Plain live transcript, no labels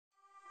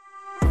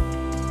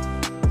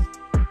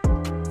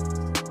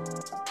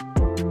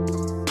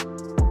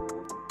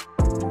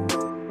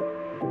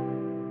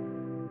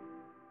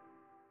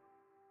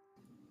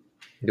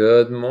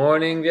Good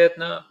morning,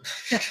 Vietnam.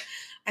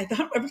 I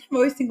thought every time I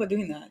always think about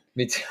doing that.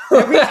 Me too.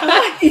 Every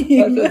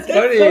time. That's That's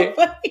funny. so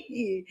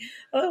funny.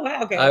 Oh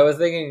wow. Okay. I was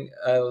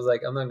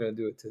like, I'm not gonna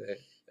do it today.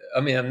 I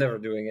mean, I'm never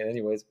doing it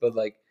anyways, but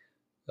like,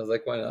 I was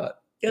like, why not?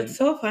 That's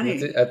so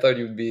funny. I thought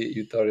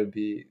you thought it'd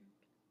be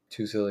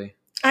too silly.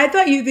 I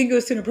thought you'd think it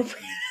was too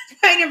inappropriate.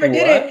 I never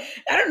did it.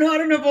 I don't know. I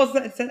don't know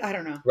if I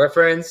don't know.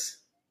 Reference.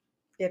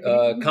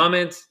 Yeah,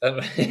 Comment.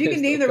 If you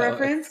can name the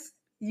reference,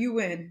 you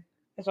win.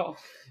 That's all.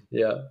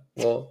 Yeah.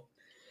 Well.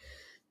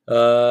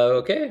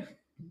 Okay.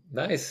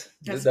 Nice.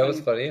 That was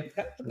funny.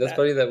 That's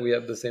funny that we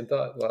have the same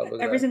thought. Wow.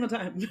 Every single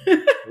time.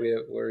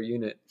 We're a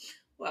unit.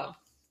 Wow.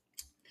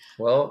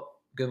 Well,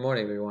 good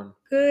morning, everyone.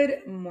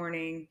 Good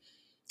morning.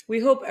 We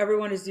hope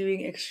everyone is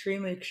doing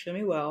extremely,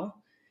 extremely well.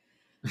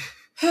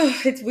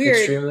 It's weird.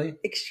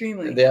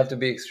 Extremely. They have to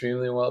be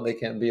extremely well. They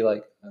can't be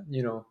like,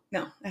 No,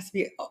 it has to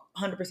be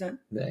 100%.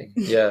 Dang.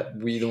 Yeah,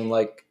 we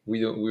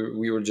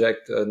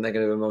reject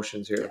negative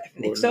emotions here.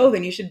 If so,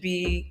 then you should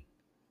be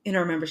in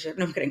our membership.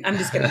 No, I'm kidding. I'm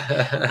just kidding.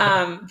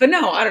 But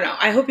no, I don't know.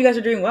 I hope you guys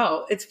are doing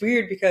well. It's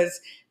weird because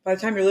by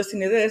the time you're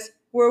listening to this,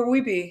 where will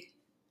we be?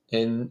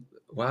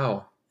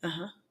 Wow.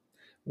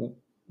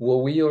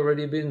 Will we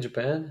already be in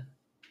Japan?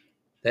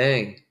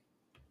 Dang.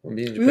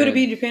 We would have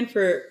been in Japan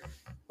for,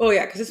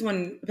 because this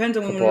one depends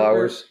on when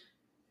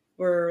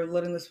we're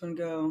letting this one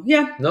go.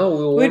 Yeah.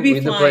 No, we'd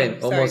be flying.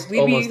 The plane.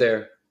 Almost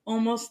there.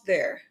 Almost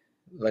there.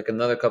 Like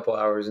another couple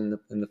hours in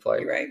the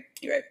flight.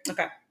 You're right.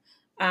 Okay.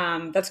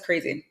 That's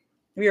crazy.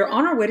 We are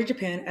on our way to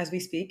Japan as we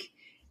speak,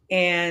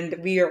 and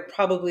we are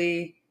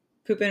probably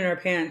pooping in our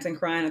pants and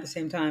crying at the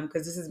same time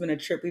because this has been a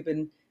trip we've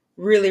been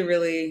really,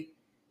 really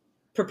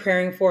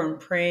preparing for and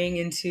praying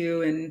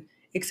into and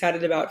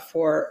excited about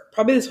for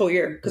probably this whole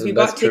year because we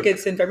bought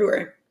tickets in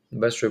February. The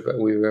best trip that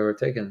we've ever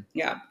taken.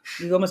 Yeah.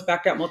 We almost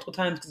backed out multiple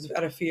times because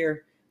out of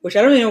fear, which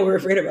I don't even know what we're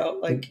afraid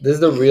about. Like, this is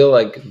the real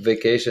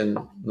vacation,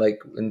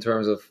 in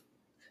terms of,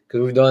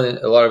 because we've done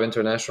a lot of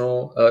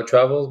international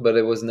travels, but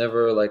it was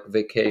never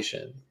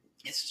vacation.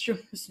 It's true.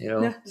 This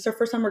is our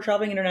first time we're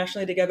traveling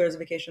internationally together as a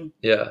vacation.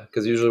 Yeah,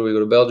 because usually we go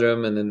to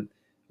Belgium and then,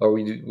 or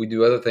we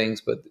do other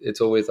things, but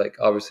it's always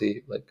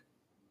obviously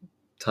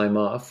time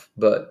off.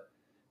 But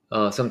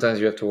sometimes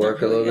you have to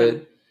work a little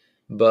bit.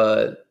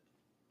 But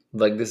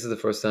this is the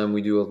first time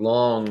we do a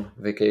long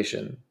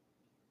vacation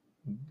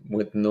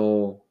with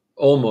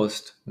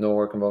almost no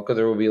work involved, because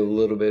there will be a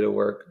little bit of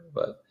work,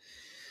 but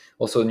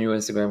also new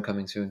Instagram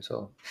coming soon.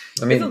 So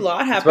I mean, there's a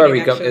lot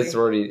happening. It's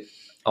already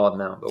odd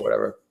now, but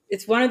whatever.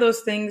 It's one of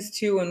those things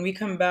too. When we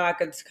come back,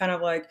 it's kind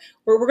of like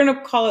we're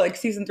gonna call it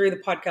season 3. The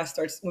podcast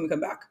starts when we come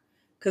back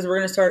because we're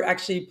gonna start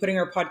actually putting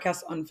our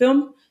podcast on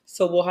film.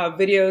 So we'll have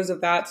videos of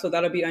that. So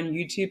that'll be on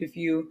YouTube.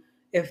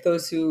 If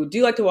those who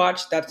do like to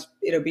watch,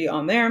 it'll be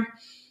on there.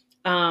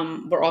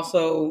 We're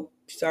also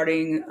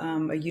starting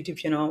a YouTube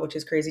channel, which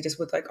is crazy, just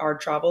with our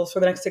travels for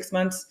the next 6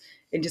 months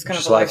and just kind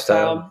of a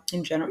lifestyle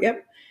in general.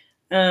 Yep.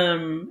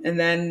 And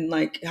then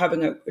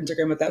having an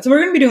Instagram with that. So we're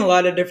going to be doing a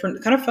lot of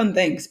different kind of fun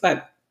things,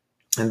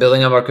 and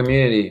building up our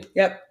community.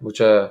 Yep.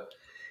 Which I'm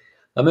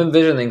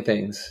envisioning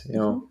things,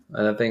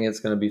 and I think it's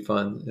going to be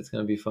fun. It's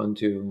going to be fun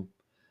to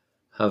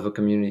have a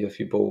community of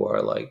people who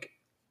are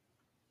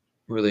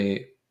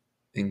really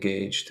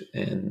engaged,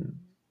 and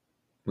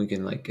we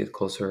can get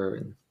closer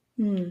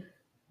and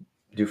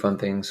do fun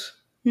things.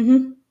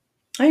 Mm-hmm.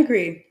 I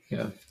agree.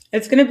 Yeah.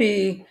 It's going to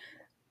be,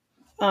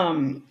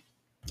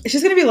 it's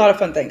just going to be a lot of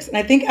fun things. And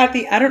I think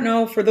I don't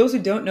know, for those who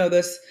don't know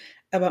this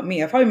about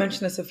me, I've probably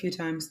mentioned this a few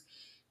times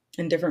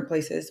in different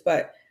places,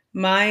 but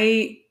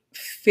my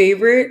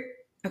favorite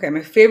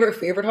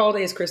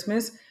holiday is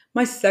Christmas.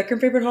 My second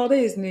favorite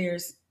holiday is New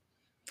Year's,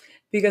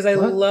 because I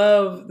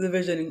love the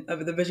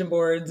vision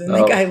boards, and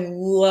I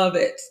love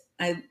it.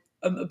 I'm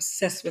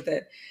obsessed with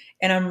it.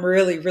 And I'm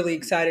really, really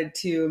excited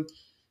to,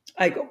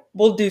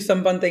 we'll do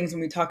some fun things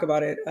when we talk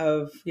about it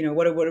of,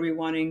 what are we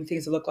wanting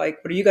things to look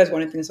like? What are you guys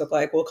wanting things to look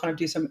like? We'll kind of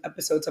do some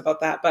episodes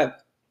about that.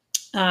 But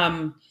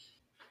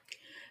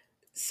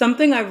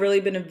something I've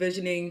really been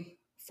envisioning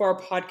for our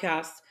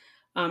podcast,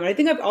 and I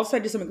think I've also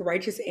had just some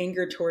righteous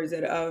anger towards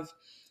it of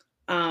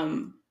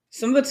some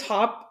of the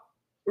top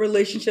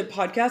relationship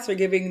podcasts are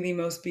giving the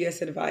most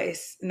BS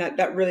advice. And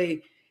that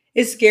really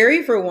is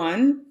scary for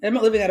one. I'm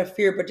not living out of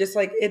fear, but just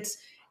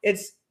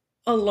it's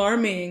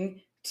alarming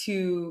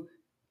to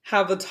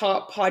have the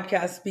top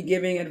podcasts be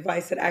giving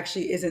advice that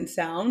actually isn't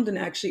sound and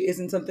actually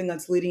isn't something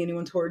that's leading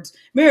anyone towards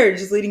marriage.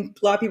 Is leading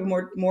a lot of people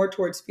more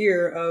towards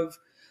fear of,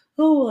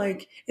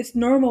 it's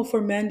normal for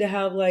men to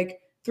have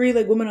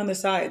 3 women on the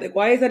side.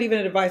 Why is that even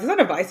advice? It's not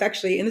advice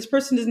actually. And this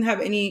person doesn't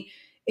have any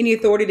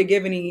authority to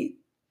give any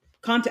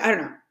content. I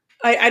don't know.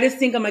 I just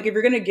think I'm if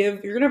you're going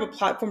to have a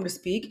platform to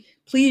speak,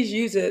 please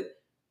use it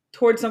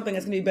towards something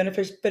that's going to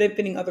be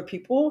benefiting other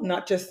people,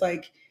 not just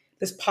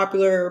this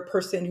popular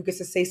person who gets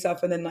to say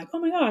stuff and then oh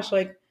my gosh,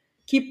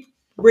 keep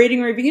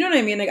rating review. You know what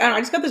I mean? I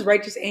just got this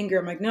righteous anger.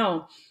 I'm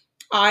no,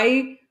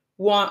 I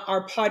want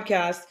our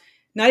podcast,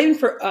 not even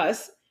for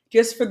us,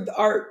 just for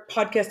our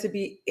podcast to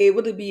be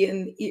able to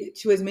be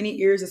to as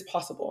many ears as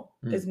possible,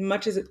 as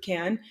much as it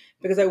can,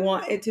 because I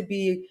want it to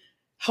be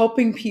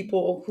helping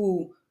people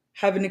who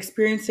have been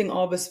experiencing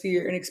all this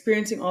fear and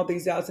experiencing all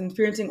these doubts and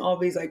experiencing all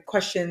these like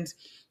questions,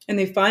 and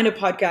they find a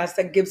podcast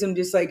that gives them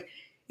just like,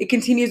 it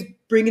continues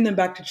bringing them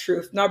back to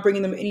truth, not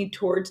bringing them any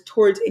towards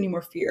any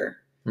more fear.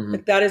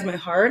 Like that is my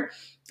heart.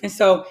 And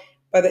so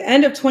by the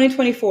end of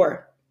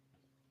 2024,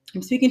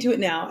 I'm speaking to it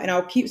now, and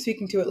I'll keep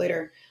speaking to it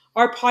later.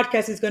 Our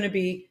podcast is going to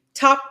be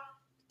top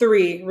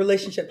 3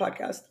 relationship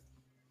podcast.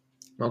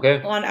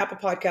 Okay. On Apple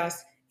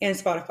Podcasts and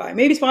Spotify.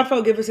 Maybe Spotify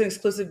will give us an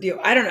exclusive deal.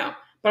 I don't know.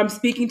 But I'm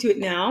speaking to it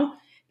now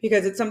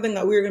because it's something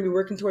that we're going to be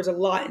working towards a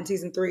lot in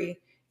season 3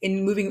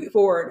 in moving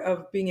forward,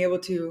 of being able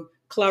to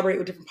collaborate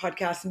with different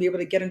podcasts and be able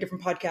to get on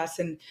different podcasts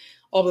and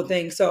all the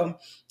things. So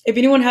if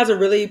anyone has a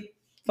really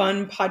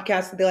fun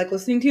podcast that they like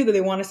listening to, that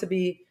they want us to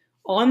be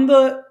on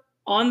their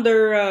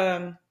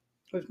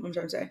what I'm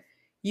trying to say,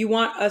 you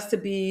want us to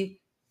be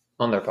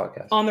on their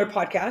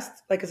podcast,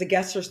 like as a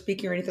guest or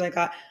speaking or anything like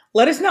that,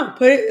 let us know.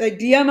 Put it, like,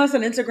 DM us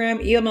on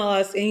Instagram, email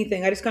us,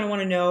 anything. I just kind of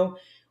want to know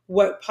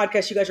what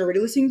podcast you guys are already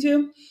listening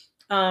to,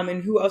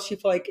 and who else you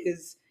feel like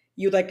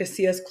you'd like to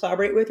see us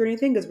collaborate with or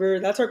anything, because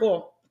that's our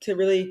goal, to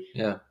really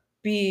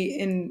be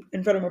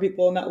in front of more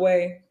people in that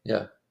way.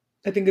 Yeah,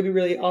 I think it'd be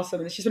really awesome,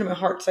 and it's just been in my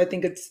heart. So I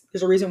think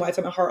there's a reason why it's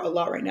in my heart a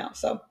lot right now.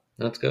 So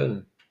that's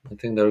good. I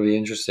think that'll be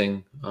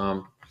interesting.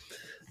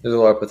 There's a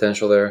lot of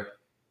potential there.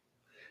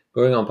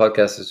 Going on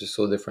podcasts is just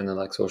so different than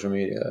like social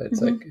media. It's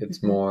like,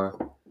 it's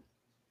more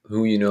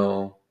who you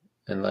know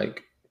and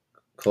like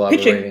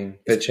collaborating,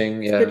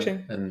 pitching.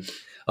 And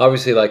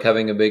obviously like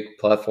having a big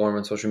platform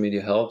on social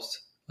media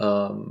helps.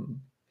 But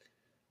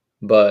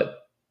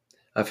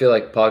I feel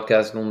like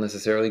podcasts don't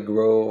necessarily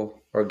grow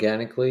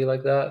organically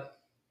like that.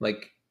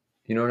 Like,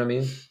 you know what I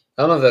mean?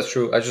 I don't know if that's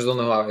true. I just don't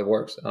know how it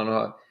works. I don't know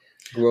how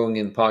growing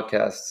in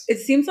podcasts. It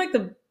seems like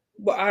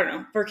I don't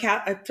know. For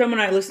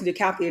someone I listened to,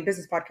 Kathy, a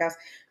business podcast,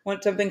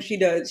 something she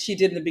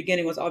did in the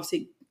beginning was,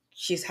 obviously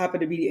she's happened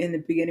to be in the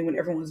beginning when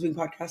everyone was doing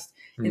podcasts.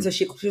 And so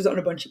she was on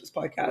a bunch of those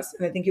podcasts,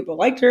 and I think people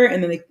liked her,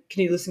 and then they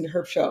continued listening to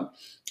her show.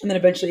 And then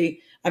eventually,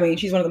 I mean,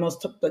 she's one of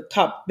the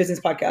top business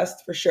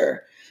podcasts for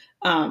sure.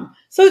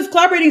 So it's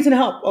collaborating is going to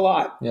help a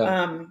lot.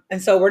 Yeah.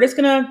 And so we're just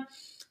going to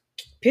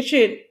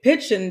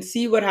pitch and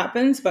see what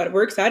happens, but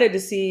we're excited to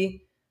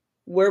see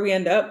where we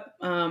end up,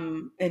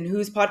 and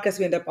whose podcast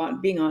we end up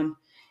being on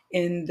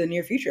in the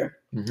near future.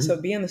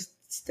 So be on the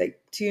stay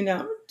tuned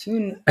out.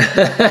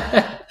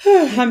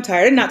 I'm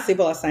tired. I did not sleep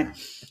well last night.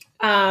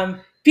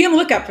 Be on the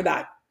lookout for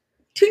that.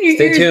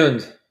 Stay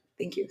tuned.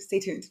 Thank you.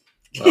 Stay tuned.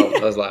 Wow,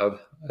 that was loud.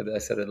 I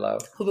said it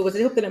loud. Hope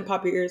it didn't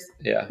pop your ears.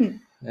 Yeah.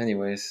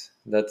 Anyways,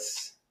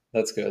 that's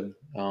good.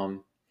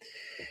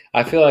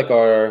 I feel like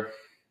the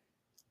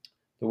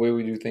way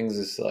we do things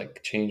is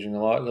like changing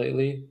a lot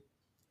lately.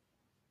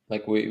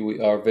 Like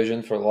our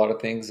vision for a lot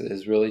of things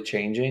is really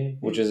changing,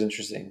 which is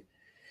interesting.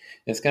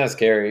 It's kind of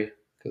scary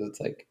because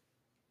it's like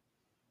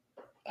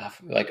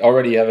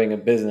already having a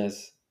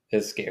business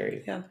is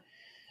scary. Yeah.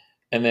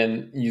 And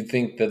then you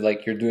think that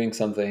like you're doing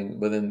something,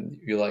 but then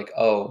you're like,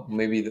 oh,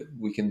 maybe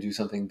we can do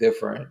something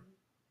different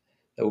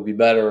that will be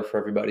better for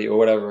everybody or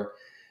whatever.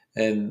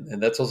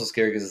 And that's also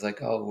scary because it's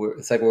like, oh,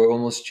 we're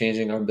almost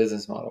changing our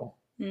business model.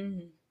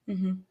 And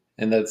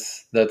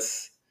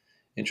that's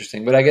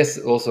interesting. But I guess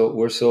also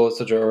we're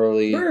such an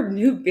early. We're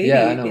new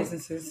baby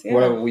businesses. Yeah.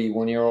 What are we,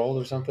 1 year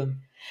old or something?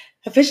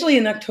 Officially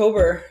in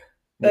October.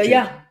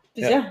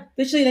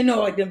 Officially, I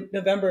know like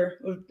November,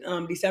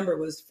 December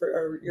was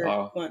for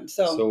your one.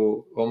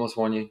 So almost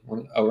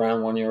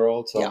around 1 year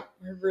old. So yeah,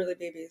 we're really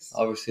babies.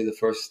 Obviously, the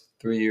first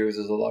 3 years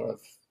is a lot of.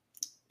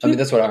 I mean,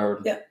 that's what I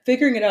heard. Yeah,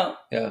 figuring it out.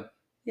 Yeah.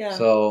 Yeah.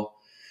 So,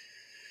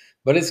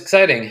 but it's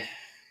exciting.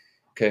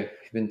 Okay,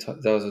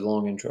 that was a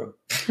long intro.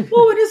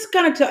 Well, it is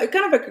kind of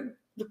like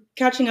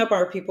catching up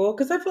our people,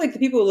 because I feel like the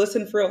people who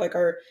listen for real, like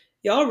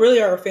y'all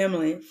really are a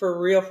family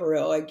for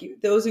real. Like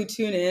those who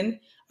tune in,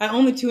 I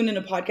only tune in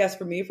a podcast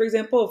for me, for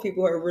example, of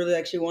people who really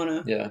actually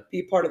want to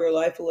be part of their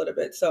life a little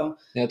bit. So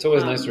yeah, it's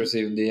always nice to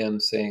receive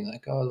DMs saying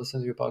like, "Oh,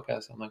 listen to your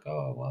podcast." I'm like,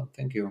 "Oh, well,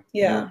 thank you."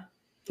 Yeah,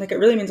 like it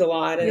really means a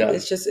lot, and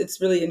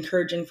it's really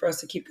encouraging for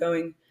us to keep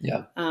going.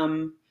 Yeah.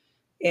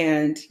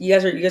 And you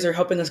guys are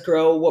helping us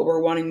grow what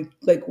we're wanting,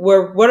 like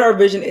what our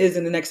vision is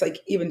in the next like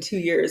even 2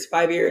 years,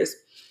 5 years.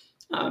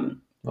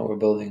 What we're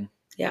building.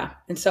 Yeah.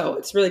 And so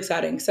it's really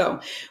exciting.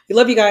 So we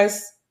love you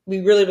guys.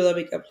 We really,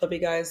 really love you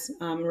guys.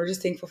 We're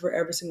just thankful for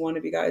every single one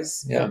of you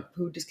guys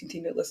who just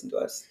continue to listen to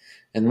us.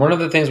 And one of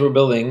the things we're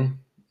building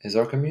is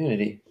our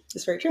community.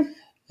 That's very true.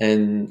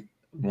 And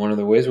one of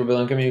the ways we're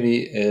building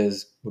community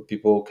is with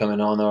people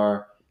coming on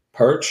our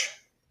perch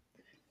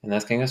and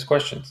asking us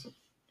questions.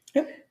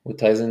 Yep. What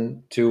ties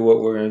into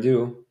what we're going to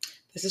do.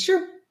 This is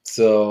true.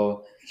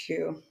 So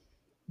true.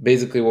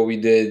 Basically what we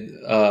did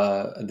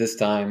this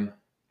time,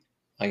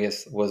 I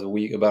guess was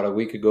about a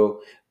week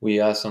ago,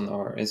 we asked on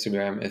our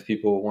Instagram if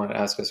people want to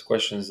ask us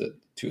questions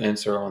to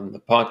answer on the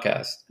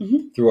podcast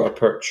through our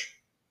perch.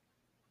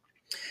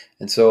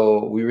 And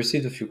so we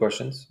received a few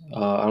questions.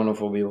 I don't know if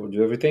we'll be able to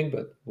do everything,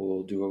 but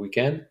we'll do what we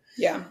can.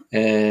 Yeah.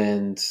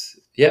 And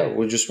yeah,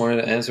 we just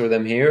wanted to answer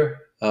them here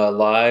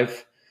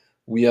live.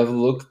 We have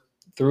looked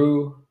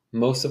through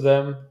most of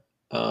them,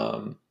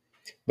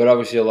 but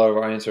obviously a lot of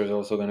our answers are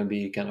also going to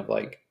be kind of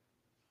like,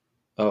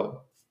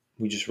 oh,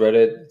 we just read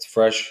it, it's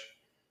fresh,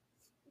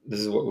 this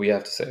is what we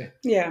have to say.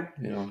 Yeah.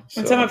 So.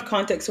 And some have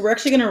context. So we're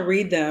actually going to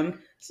read them.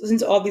 So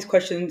since all these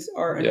questions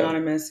are Yeah.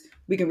 anonymous,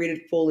 we can read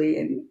it fully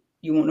and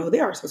you won't know who they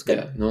are. So it's good.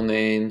 Yeah, no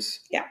names.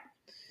 Yeah.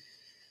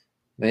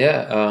 But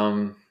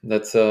yeah,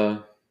 that's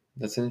an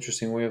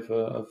interesting way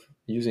of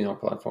using our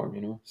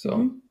platform, so.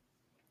 Mm-hmm.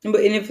 And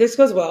if this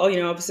goes well,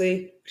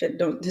 obviously, which I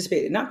don't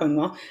anticipate it not going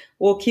well,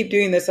 we'll keep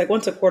doing this like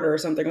once a quarter or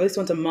something, or at least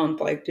once a month,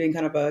 like doing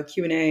kind of a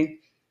Q&A,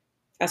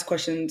 ask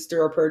questions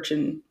through our perch,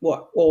 and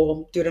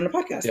we'll do it on a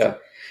podcast. Yeah.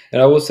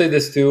 And I will say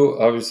this too,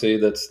 obviously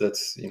that's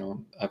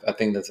I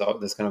think that's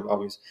kind of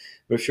obvious.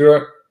 But if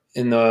you're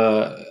on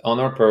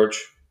our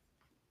perch,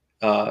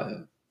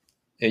 and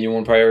you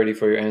want priority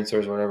for your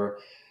answers or whatever,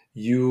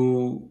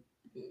 you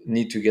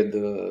need to get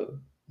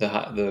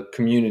the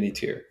community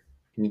tier.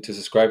 You need to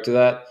subscribe to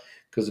that,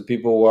 because the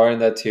people who are in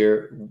that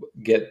tier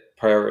get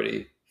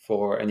priority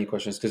for any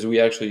questions, because we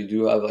actually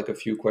do have like a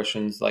few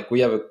questions. Like we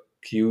have a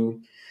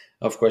queue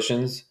of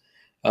questions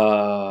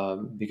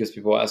because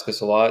people ask us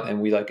a lot and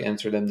we like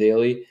answer them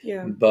daily.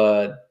 Yeah.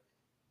 But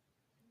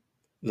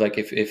like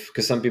if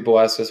because some people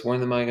ask us,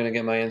 when am I going to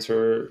get my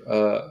answer,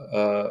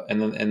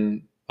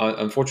 and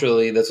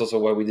unfortunately that's also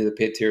why we did a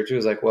paid tier too,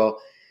 is like, well,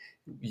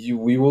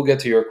 we will get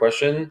to your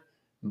question,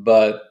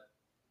 but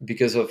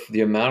because of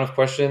the amount of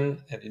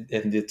question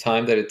and the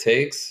time that it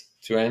takes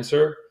to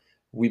answer,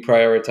 we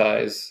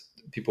prioritize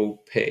people who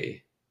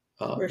pay,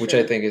 which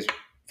I think is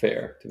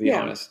fair, to be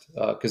honest,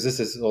 because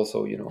this is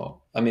also,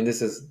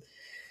 this is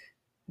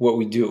what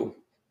we do,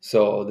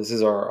 so this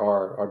is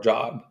our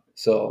job.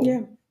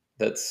 So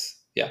that's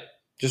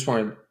just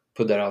wanted to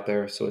put that out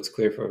there so it's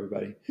clear for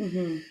everybody.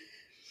 Mm-hmm.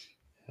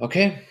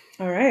 Okay.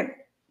 All right.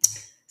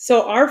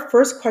 So our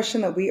first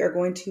question that we are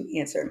going to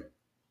answer,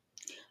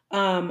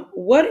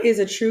 what is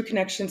a true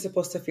connection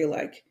supposed to feel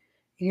like?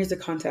 And here's the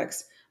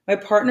context. My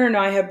partner and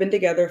I have been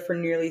together for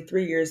nearly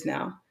 3 years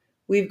now.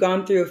 We've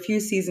gone through a few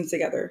seasons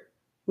together.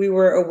 We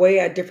were away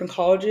at different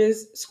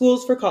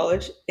schools for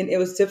college, and it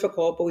was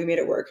difficult, but we made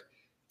it work.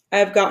 I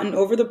have gotten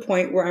over the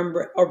point where I'm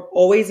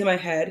always in my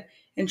head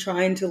and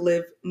trying to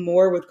live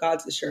more with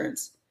God's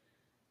assurance.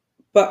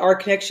 But our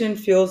connection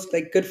feels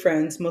like good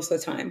friends most of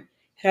the time.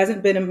 It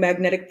hasn't been a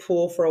magnetic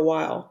pull for a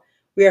while.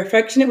 We are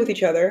affectionate with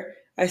each other.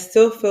 I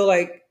still feel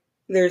like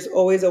there's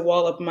always a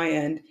wall up my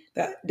end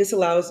that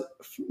disallows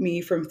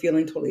me from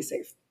feeling totally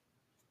safe.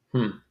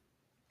 There's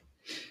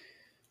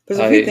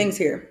a few things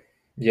here.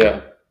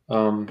 Yeah.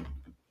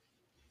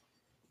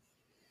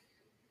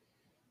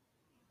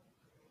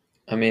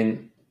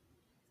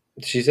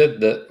 She said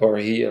that, or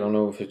he, I don't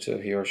know if it's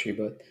a he or she,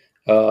 but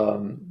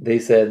they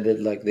said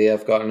that like they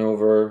have gotten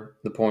over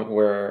the point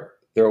where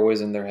they're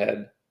always in their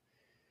head.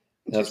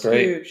 That's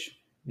great. Huge.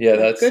 Yeah,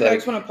 that's good. Like, I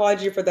just want to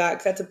apologize you for that,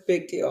 because that's a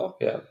big deal.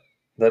 Yeah,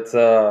 that's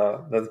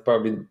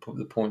probably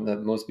the point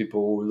that most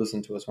people who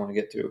listen to us want to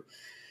get to.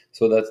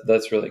 So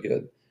that's really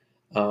good.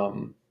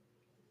 And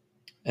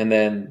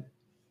then,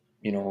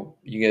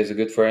 you guys are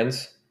good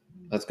friends.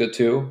 That's good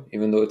too,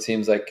 even though it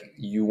seems like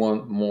you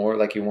want more,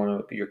 like you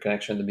want your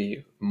connection to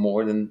be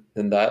more than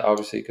that,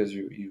 obviously, because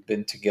you've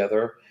been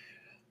together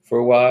for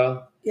a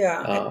while.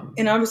 Yeah.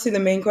 And obviously the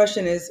main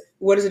question is,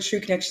 what is a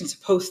true connection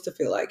supposed to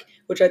feel like?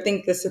 Which I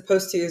think the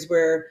supposed to is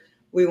where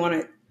we want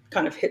to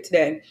kind of hit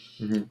today.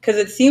 Because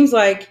it seems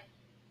like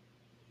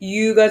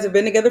you guys have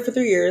been together for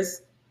 3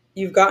 years.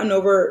 You've gotten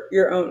over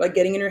your own, like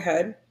getting in your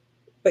head,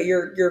 but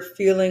you're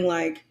feeling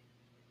like,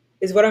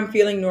 is what I'm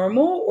feeling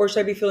normal, or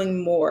should I be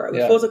feeling more?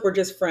 It feels like we're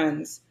just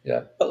friends.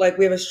 Yeah. But like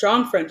we have a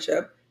strong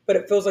friendship, but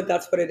it feels like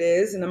that's what it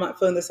is. And I'm not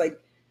feeling this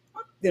like,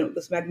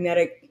 this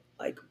magnetic,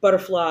 like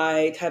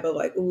butterfly type of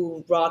like,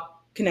 ooh,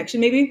 rock connection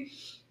maybe.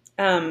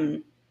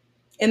 And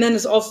then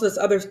there's also this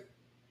other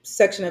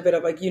section of it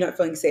of like, you not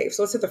feeling safe.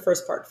 So let's hit the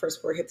first part first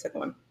before we hit the second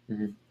one.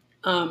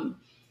 Mm-hmm.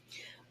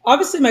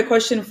 Obviously my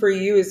question for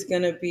you is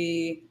going to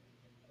be,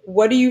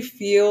 what do you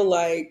feel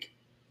like,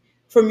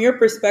 from your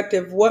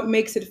perspective, what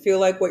makes it feel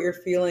like what you're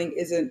feeling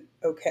isn't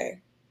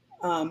okay?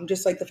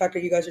 Just like the fact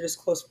that you guys are just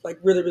close, like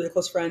really, really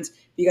close friends. But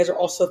you guys are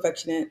also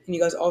affectionate, and you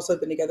guys also have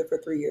been together for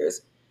 3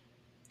 years.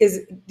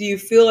 Do you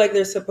feel like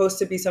there's supposed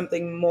to be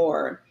something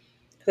more?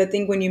 Because I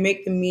think when you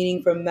make the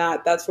meaning from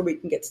that, that's where we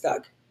can get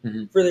stuck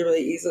really,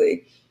 really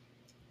easily.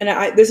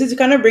 And this is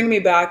kind of bringing me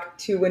back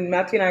to when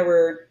Matthew and I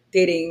were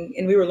dating,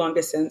 and we were long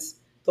distance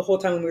the whole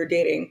time when we were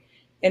dating.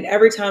 And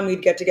every time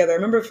we'd get together, I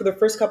remember for the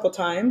first couple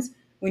times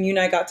when you and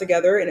I got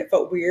together and it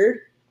felt weird,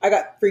 I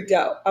got freaked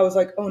out. I was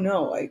like, oh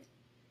no, like,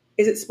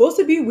 is it supposed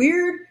to be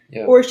weird?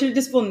 Yeah. Or should it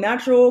just feel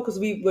natural? Because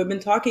we've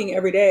been talking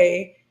every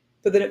day,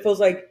 but then it feels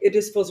like it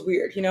just feels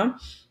weird, I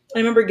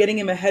remember getting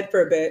in my head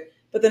for a bit,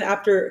 but then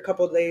after a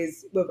couple of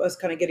days of us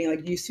kind of getting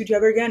like used to each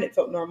other again, it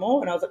felt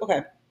normal. And I was like,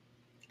 okay,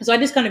 So I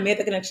just kind of made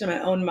the connection in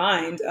my own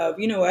mind of,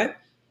 you know what,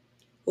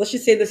 let's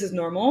just say this is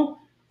normal.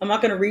 I'm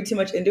not going to read too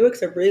much into it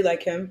because I really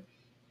like him,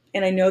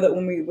 and I know that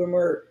when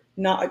we're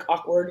not like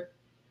awkward,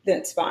 then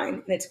it's fine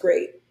and it's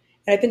great.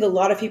 And I think a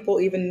lot of people,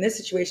 even in this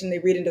situation, they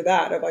read into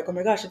that of like, oh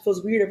my gosh, it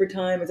feels weird every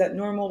time. Is that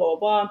normal? Blah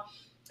blah blah.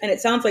 And it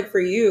sounds like for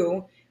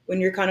you,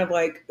 when you're kind of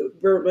like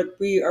we're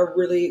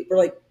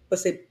like,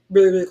 let's say,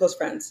 really really close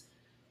friends.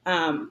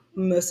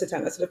 Most of the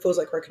time, that's what it feels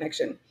like for a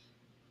connection.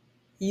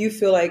 You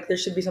feel like there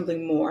should be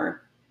something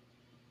more.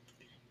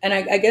 And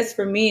I guess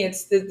for me,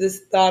 it's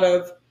this thought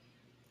of,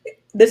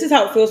 this is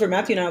how it feels for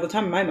Matthew and I all the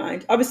time in my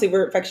mind. Obviously,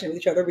 we're affectionate with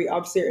each other. We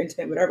obviously are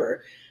intimate,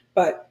 whatever.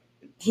 But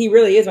he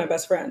really is my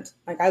best friend.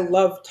 Like I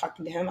love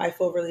talking to him. I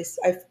feel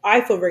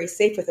very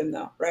safe with him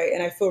though, right?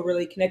 And I feel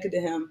really connected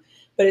to him.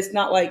 But it's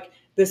not like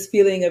this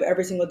feeling of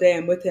every single day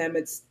I'm with him.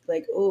 It's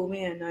like, oh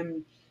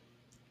man,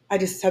 I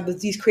just have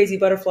these crazy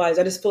butterflies.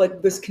 I just feel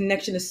like this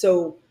connection is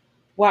so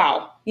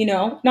wow,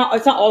 Not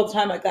it's not all the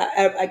time like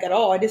that, like at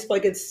all. I just feel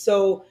like it's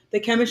so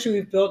the chemistry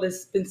we've built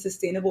has been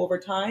sustainable over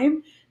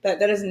time. That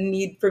doesn't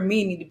need to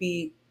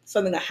be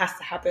something that has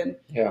to happen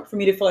Yeah. for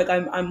me to feel like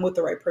I'm with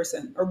the right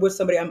person or with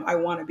somebody I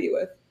want to be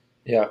with.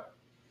 Yeah.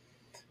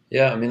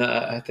 Yeah. I mean,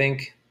 I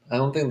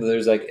don't think that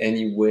there's like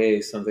any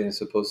way something is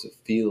supposed to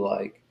feel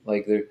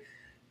like there,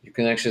 your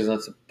connection is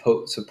not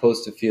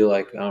supposed to feel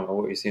like, I don't know,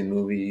 what you see in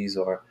movies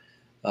or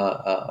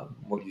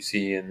what you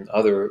see in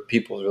other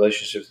people's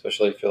relationships,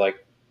 especially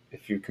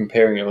if you're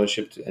comparing your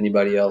relationship to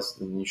anybody else,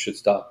 then you should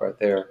stop right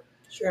there.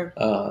 Sure.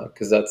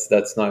 Because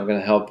that's not going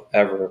to help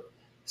ever.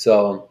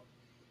 So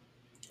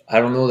I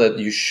don't know that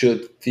you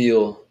should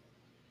feel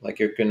like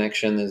your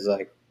connection is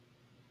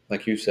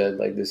like you said,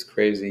 like this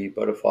crazy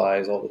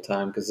butterflies all the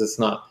time, because that's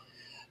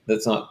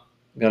not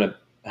gonna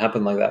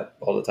happen like that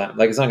all the time.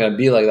 Like it's not gonna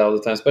be like that all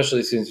the time,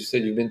 especially since you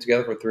said you've been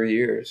together for 3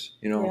 years.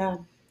 Yeah.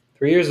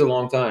 3 years is a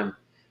long time.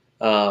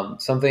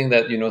 Something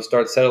that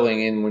starts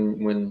settling in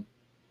when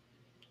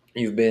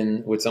you've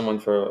been with someone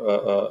for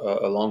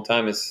a long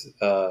time is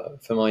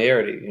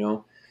familiarity.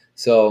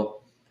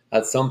 So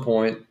at some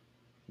point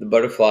the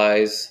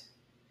butterflies,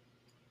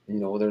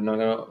 they're not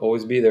gonna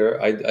always be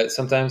there. I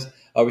sometimes,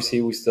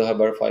 obviously, we still have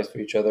butterflies for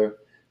each other,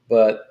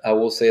 but I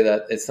will say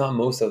that it's not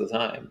most of the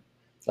time.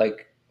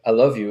 Like I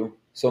love you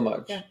so Yeah.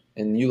 much,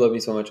 and you love me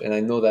so much, and I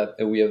know that,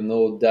 and we have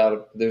no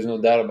doubt. There's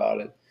no doubt about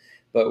it.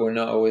 But we're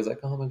not always like,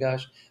 oh my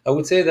gosh. I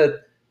would say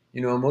that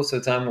most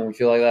of the time when we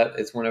feel like that,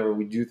 it's whenever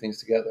we do things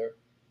together.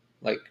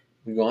 Like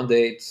we go on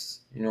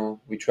dates,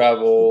 we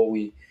travel,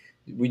 we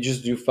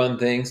just do fun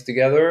things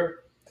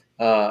together.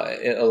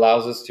 It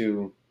allows us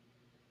to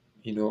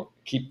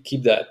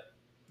keep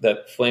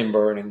that flame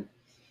burning.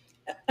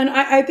 And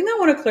I think I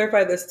want to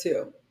clarify this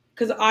too,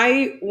 because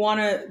I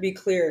want to be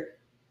clear.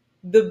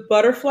 The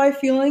butterfly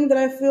feeling that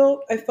I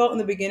felt in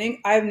the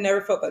beginning, I've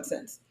never felt that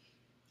since.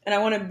 And I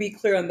want to be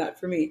clear on that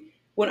for me.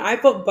 When I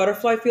felt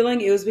butterfly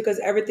feeling, it was because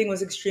everything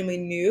was extremely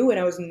new and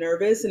I was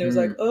nervous and it was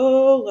like, Mm,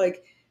 oh,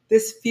 like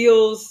this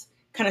feels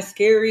kind of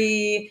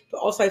scary, but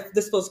also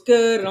this feels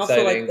good. And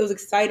also like it exciting. was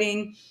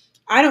exciting.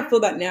 I don't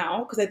feel that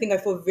now because I think I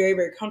feel very,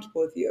 very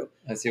comfortable with you.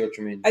 I see what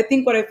you mean. I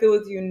think what I feel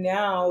with you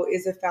now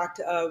is the fact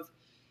of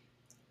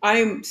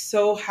I'm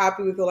so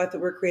happy with the life that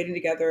we're creating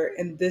together.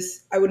 And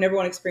this, I would never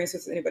want to experience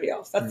this with anybody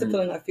else. That's the Hmm.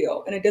 feeling I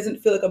feel. And it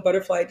doesn't feel like a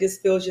butterfly. It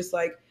just feels just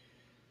like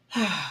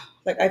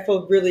I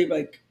feel really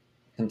like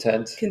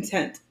Content.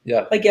 content.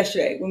 Yeah, Like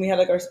yesterday when we had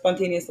like our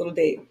spontaneous little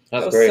date.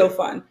 That that's was so great.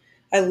 fun.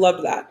 I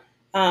loved that.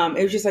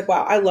 It was just like,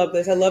 wow, I love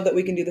this. I love that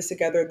we can do this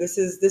together. This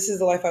is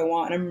the life I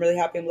want, and I'm really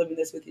happy I'm living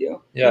this with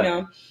you. You Yeah.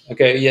 know?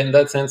 Okay. Yeah. In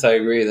that sense, I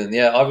agree. Then,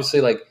 yeah,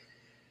 obviously, like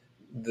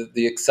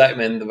the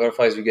excitement, the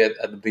butterflies you get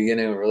at the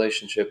beginning of a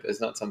relationship is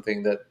not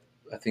something that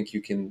I think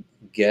you can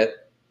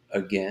get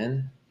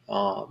again,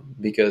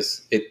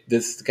 because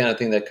this is the kind of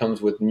thing that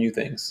comes with new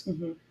things.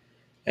 Hmm.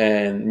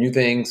 And new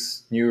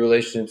things, new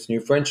relationships,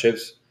 new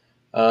friendships,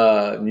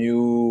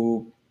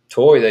 new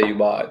toy that you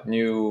bought,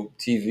 new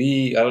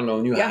TV, I don't know,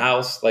 new Yeah.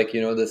 house. Like,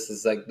 this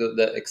is like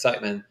the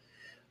excitement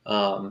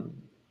um,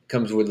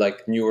 comes with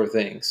like newer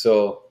things.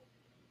 So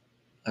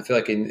I feel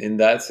like in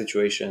that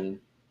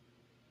situation,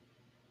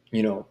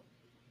 you know,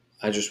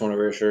 I just want to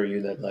reassure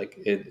you that like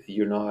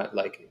you're not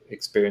like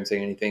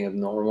experiencing anything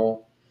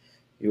abnormal.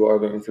 You are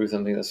going through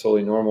something that's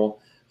totally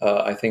normal.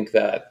 I think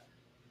that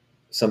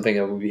something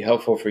that would be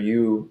helpful for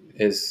you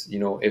is,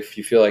 if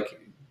you feel like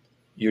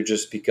you're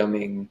just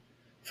becoming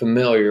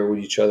familiar with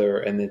each other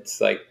and it's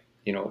like,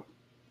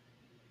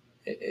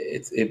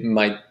 it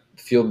might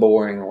feel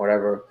boring or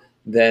whatever,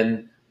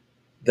 then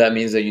that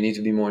means that you need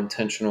to be more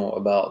intentional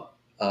about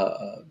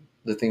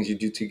the things you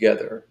do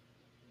together.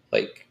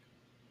 like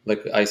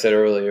like I said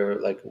earlier,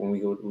 like when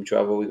we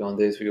travel, we go on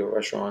dates, we go to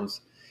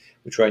restaurants,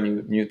 we try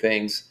new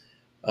things,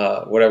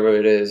 whatever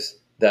it is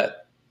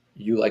that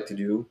you like to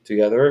do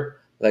together,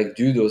 like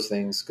do those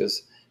things,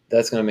 because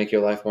that's going to make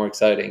your life more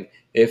exciting.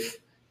 If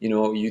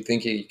you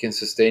think you can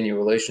sustain your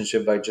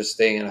relationship by just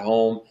staying at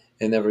home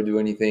and never do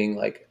anything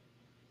like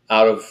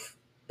out of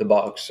the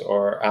box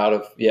or out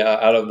of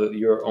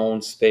your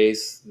own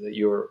space,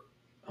 your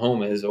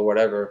home is or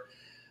whatever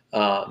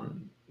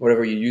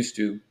you used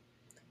to,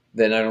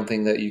 then I don't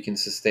think that you can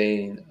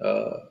sustain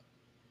a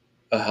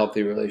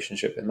healthy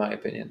relationship, in my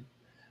opinion.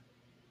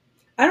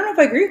 I don't know if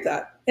I agree with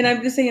that. And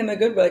I'm just saying in a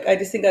good way. Like, I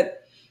just think that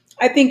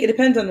I think it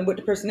depends on what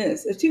the person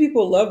is. If two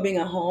people love being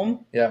at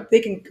home, Yeah. they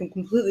can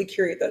completely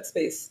curate that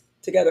space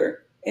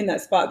together in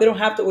that spot. They don't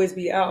have to always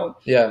be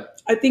out. Yeah.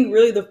 I think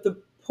really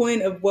the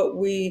point of what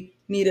we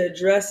need to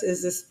address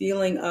is this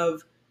feeling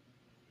of,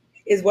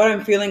 is what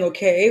I'm feeling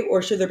okay,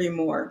 or should there be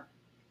more?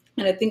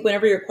 And I think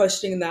whenever you're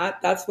questioning that,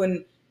 that's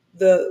when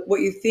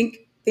what you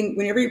think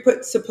whenever you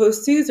put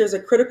supposed to, there's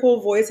a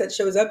critical voice that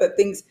shows up that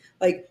thinks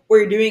like what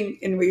you're doing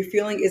and what you're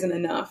feeling isn't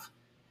enough.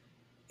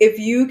 If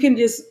you can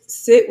just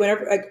sit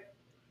whenever, like,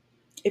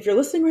 if you're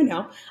listening right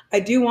now, I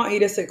do want you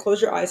to say,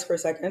 close your eyes for a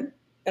second.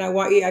 And I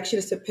want you actually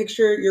just to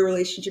picture your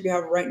relationship you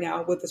have right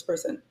now with this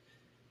person.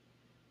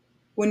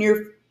 When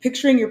you're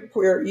picturing you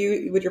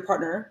with your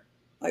partner,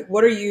 like,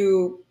 what are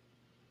you,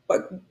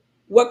 like,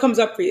 what comes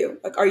up for you?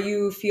 Like, are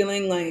you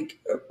feeling like,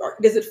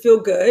 does it feel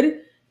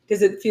good?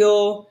 Does it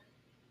feel,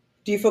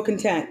 do you feel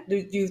content?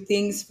 Do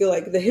things feel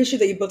like the history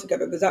that you built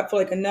together? Does that feel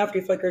like enough? Do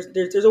you feel like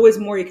there's always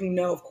more you can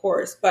know, of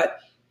course. But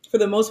for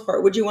the most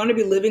part, would you want to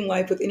be living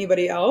life with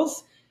anybody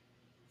else?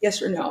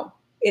 Yes or no?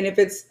 And if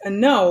it's a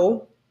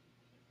no,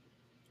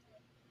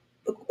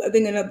 I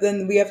think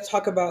then we have to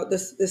talk about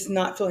this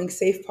not feeling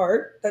safe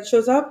part that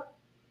shows up.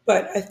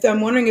 But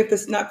I'm wondering if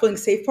this not feeling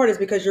safe part is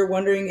because you're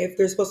wondering if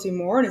there's supposed to be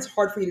more, and it's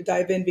hard for you to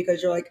dive in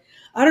because you're like,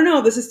 I don't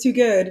know, this is too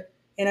good,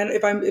 and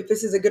if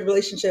this is a good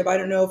relationship, I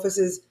don't know if this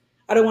is.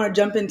 I don't want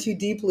to jump in too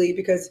deeply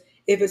because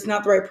if it's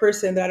not the right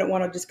person, then I don't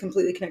want to just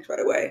completely connect right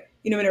away.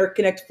 You know, or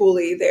connect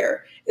fully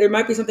there. There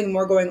might be something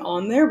more going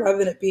on there rather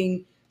than it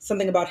being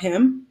something about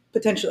him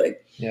potentially.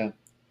 Yeah.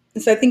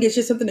 And so I think it's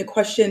just something to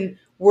question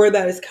where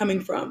that is coming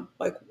from.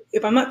 Like,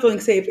 if I'm not feeling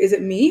safe, is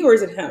it me or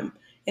is it him?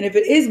 And if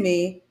it is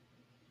me,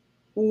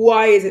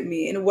 why is it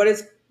me? And what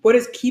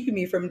is keeping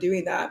me from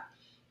doing that?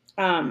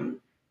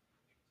 Um,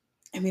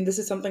 I mean, this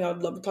is something I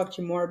would love to talk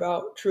to you more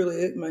about.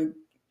 Truly, my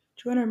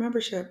join our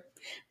membership.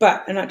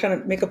 But I'm not trying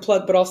to make a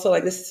plug, but also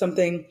like this is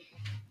something.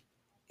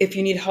 If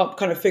you need help,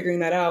 kind of figuring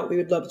that out, we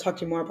would love to talk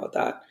to you more about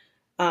that.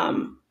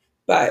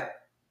 But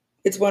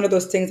it's one of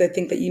those things I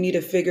think that you need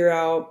to figure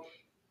out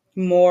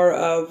more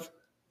of,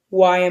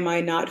 why am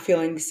I not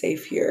feeling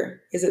safe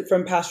here? Is it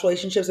from past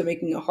relationships that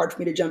making it hard for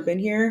me to jump in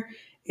here?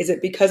 Is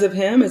it because of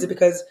him? Is it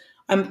because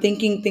I'm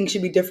thinking things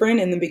should be different,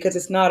 and then because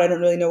it's not, I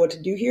don't really know what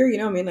to do here? You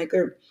know what I mean? Like,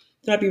 there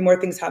might be more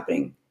things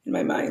happening in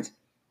my mind.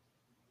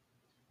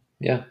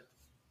 Yeah.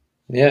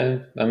 Yeah.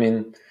 I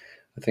mean,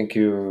 I think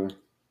you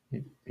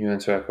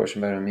answer that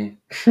question better than me.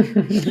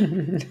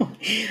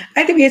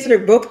 I think we answered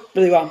it both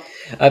really well.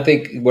 I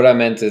think what I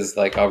meant is,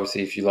 like,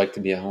 obviously if you like to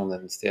be at home,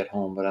 then stay at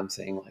home. But I'm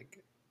saying,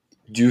 like,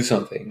 do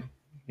something.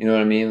 You know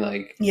what I mean?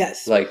 Like,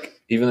 Yes.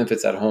 like, even if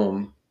it's at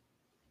home,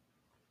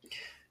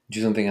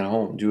 do something at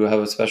home. Do have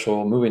a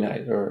special movie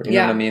night, or you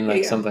know what I mean?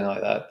 Like, something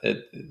like that.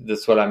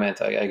 That's what I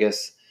meant. I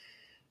guess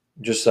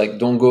just like,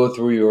 don't go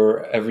through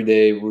your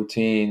everyday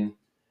routine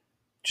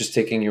just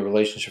taking your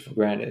relationship for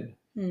granted.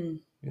 Mm.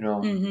 You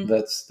know, Mm-hmm.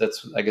 that's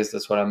I guess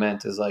that's what I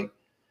meant, is like,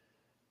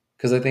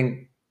 because I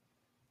think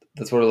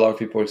that's what a lot of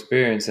people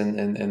experience,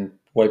 and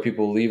why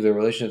people leave their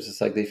relationships.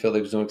 It's like they feel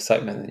there's no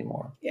excitement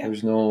anymore. Yeah.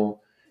 There's no,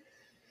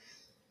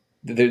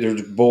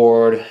 they're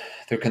bored.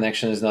 Their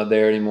connection is not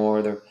there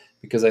anymore.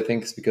 Because I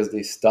think it's because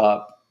they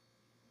stop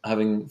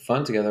having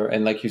fun together.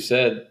 And like you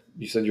said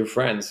you're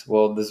friends.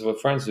 Well, this is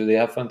what friends do. They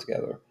have fun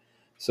together.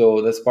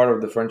 So that's part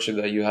of the friendship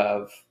that you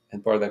have,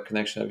 and part of that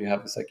connection that you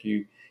have. It's like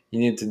you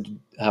need to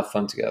have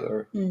fun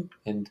together,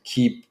 and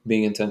keep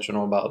being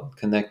intentional about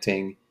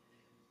connecting,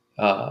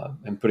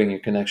 and putting your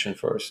connection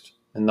first,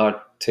 and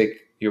not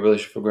take your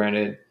relationship for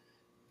granted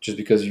just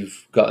because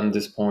you've gotten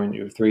this point.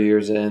 You're 3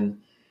 years in,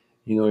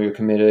 you're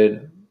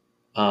committed.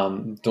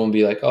 Don't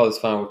be like, oh, it's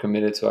fine, we're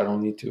committed, so I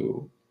don't need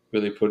to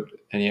really put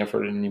any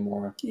effort in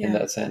anymore, in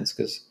that sense,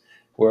 because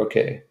we're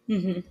okay.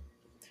 Mm-hmm.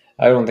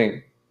 I don't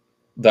think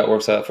that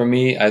works out for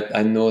me.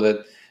 I know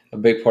that a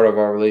big part of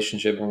our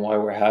relationship and why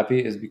we're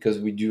happy is because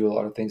we do a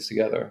lot of things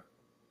together,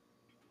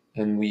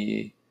 and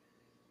we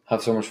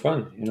have so much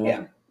fun.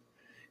 Yeah.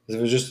 Because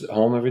if it's just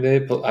home every day,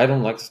 but I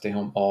don't like to stay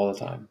home all the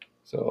time.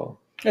 So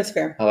that's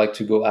fair. I like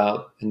to go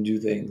out and do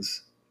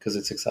things because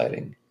it's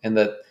exciting, and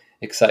that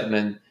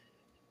excitement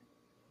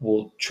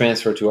will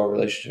transfer to our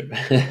relationship.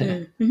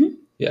 Mm-hmm.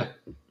 Yeah.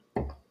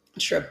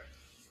 Sure.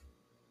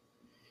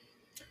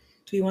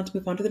 Do you want to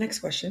move on to the next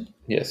question?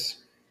 Yes.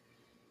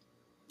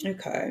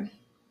 Okay.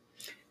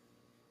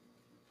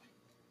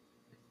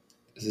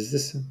 Is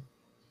this?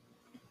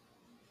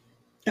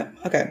 Yep.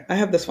 Okay. I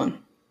have this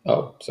one.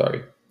 Oh,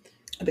 sorry.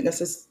 I think this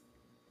is.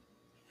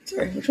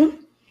 Sorry, which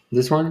one?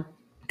 This one?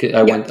 Okay,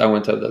 I went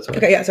up. That's why.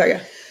 Okay. Yeah. Sorry.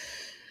 Yeah.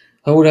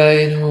 How would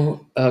I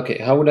know? Okay.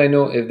 How would I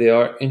know if they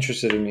are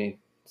interested in me?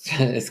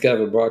 It's kind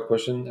of a broad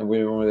question, and we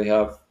don't really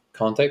have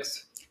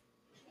context.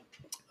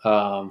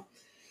 So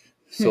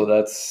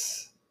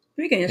that's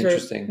we can answer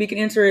interesting. We can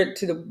answer it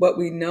to what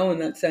we know in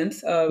that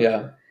sense of.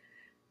 Yeah.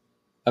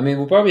 I mean,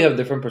 we'll probably have a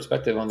different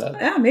perspective on that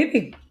Yeah,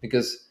 maybe.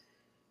 because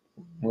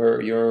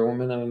you're a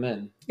woman, I'm a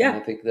man. Yeah.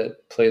 And I think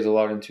that plays a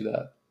lot into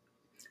that.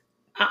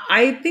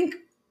 I think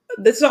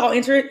this is, I'll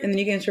answer it, and then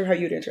you can answer how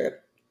you'd answer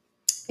it.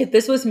 If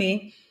this was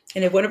me,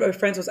 and if one of my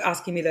friends was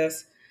asking me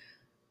this,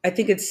 I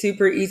think it's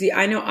super easy.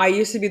 I know I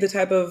used to be the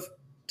type of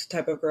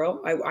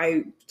girl.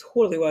 I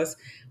totally was,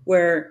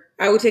 where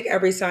I would take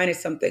every sign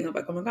as something. I'm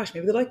like, oh my gosh,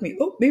 maybe they like me.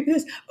 Oh, maybe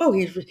this. Oh,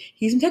 he's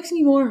been texting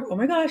me more. Oh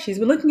my gosh, he's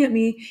been looking at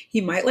me.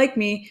 He might like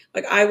me.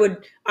 Like I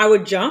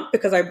would jump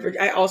because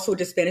I also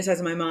just fantasize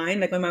in my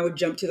mind. Like my mind would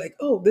jump to like,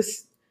 oh,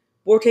 this,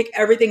 or take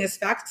everything as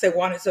facts because I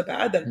want it so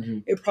bad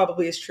that it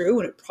probably is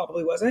true and it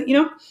probably wasn't.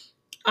 You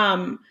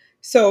know.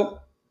 So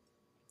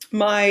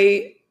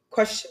my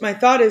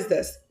thought is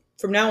this: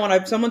 from now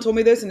on, someone told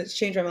me this and it's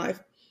changed my life.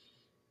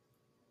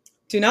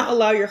 Do not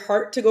allow your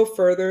heart to go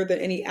further than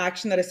any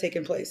action that has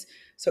taken place.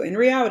 So in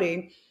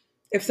reality,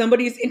 if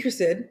somebody is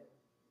interested,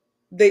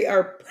 they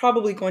are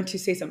probably going to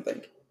say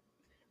something,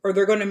 or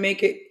they're going to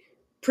make it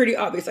pretty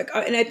obvious. Like,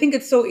 and I think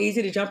it's so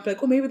easy to jump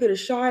like, oh, maybe they're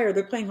shy, or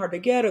they're playing hard to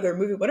get, or they're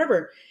moving,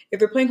 whatever. If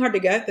they're playing hard to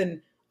get,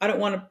 then I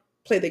don't want to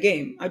play the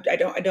game. I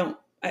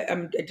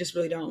just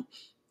really don't.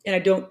 And I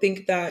don't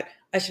think that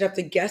I should have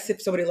to guess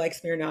if somebody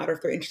likes me or not, or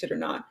if they're interested or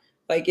not.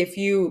 Like if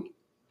you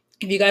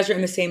guys are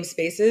in the same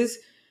spaces,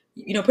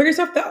 you know, put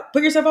yourself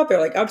out there.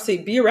 Like obviously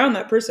be around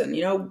that person,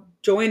 you know,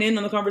 join in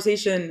on the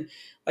conversation.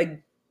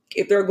 Like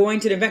if they're going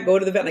to the event, go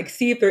to the event, like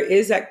see if there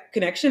is that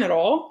connection at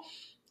all.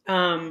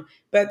 But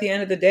at the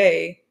end of the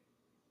day,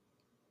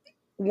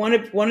 one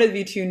of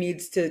you two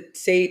needs to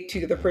say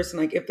to the person,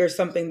 like, if there's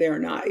something there or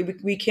not.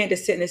 We can't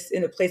just sit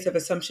in a place of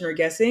assumption or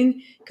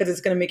guessing, because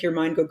it's going to make your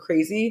mind go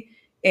crazy,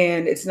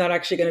 and it's not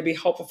actually going to be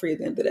helpful for you at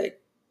the end of the day.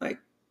 Like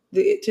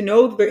to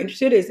know they're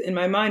interested is, in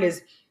my mind,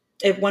 is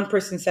if one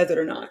person says it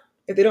or not.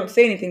 If they don't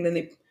say anything,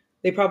 then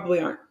they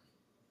probably aren't.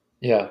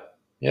 Yeah.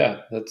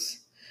 That's,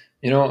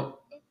 you know,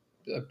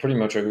 I pretty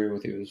much agree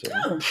with you. So.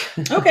 Oh,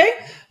 okay.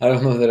 I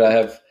don't know that I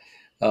have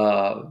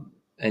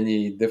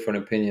any different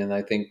opinion.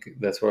 I think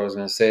that's what I was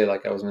going to say.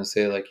 Like I was going to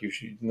say, like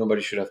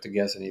nobody should have to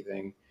guess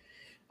anything.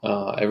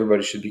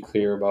 Everybody should be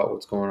clear about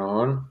what's going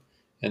on.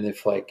 And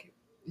if like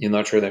you're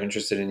not sure they're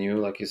interested in you,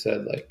 like you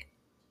said, like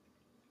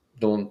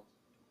don't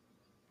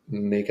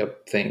make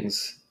up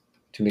things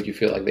to make you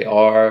feel like they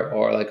are,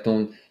 or like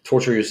don't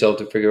torture yourself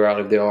to figure out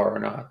if they are or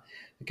not.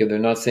 Like if they're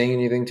not saying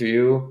anything to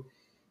you,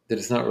 then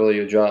it's not really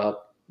your job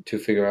to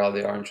figure out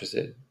they are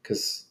interested,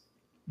 because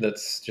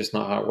that's just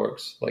not how it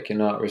works. Like you're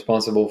not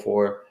responsible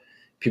for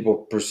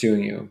people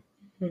pursuing you.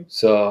 Mm-hmm.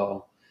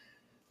 So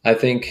I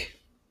think.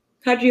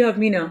 How did you have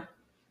me know?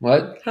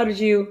 What? How did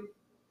you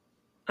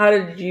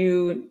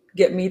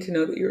get me to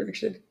know that you were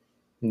interested?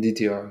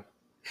 DTR.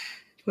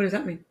 What does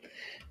that mean?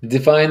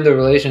 Define the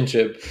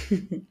relationship.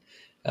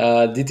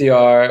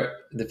 DTR,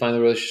 define the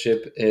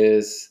relationship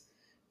is,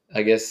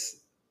 I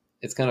guess,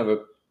 it's kind of a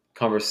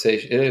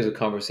conversation. It is a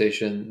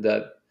conversation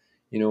that,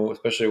 you know,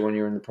 especially when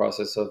you're in the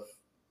process of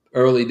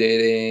early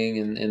dating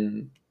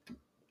and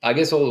I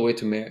guess all the way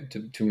to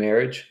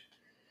marriage.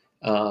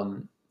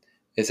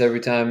 It's every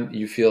time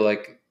you feel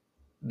like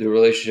the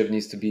relationship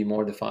needs to be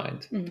more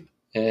defined. Mm-hmm.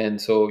 And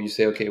so you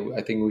say, okay,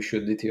 I think we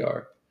should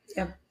DTR.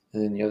 Yeah.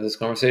 And then you have this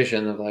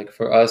conversation of like,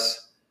 for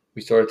us,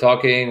 we started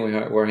talking,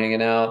 we're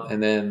hanging out,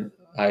 and then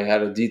I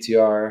had a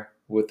DTR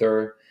with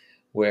her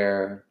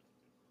where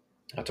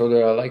I told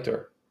her I liked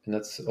her. And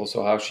that's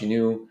also how she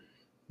knew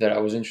that I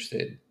was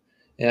interested.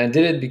 And I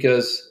did it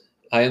because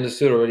I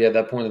understood already at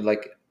that point that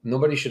like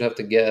nobody should have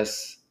to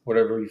guess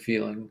whatever you're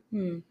feeling.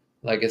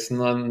 Like it's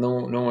not,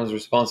 no one's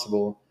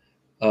responsible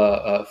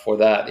for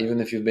that. Even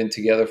if you've been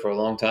together for a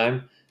long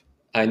time,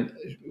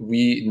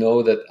 we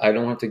know that I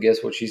don't have to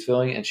guess what she's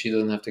feeling, and she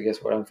doesn't have to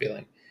guess what I'm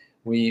feeling.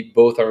 We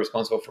both are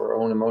responsible for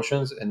our own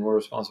emotions, and we're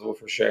responsible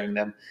for sharing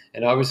them.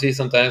 And obviously,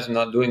 sometimes we're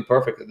not doing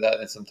perfect at that,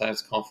 and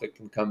sometimes conflict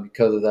can come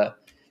because of that.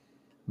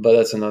 But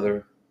that's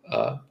another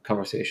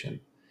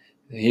conversation.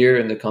 Here,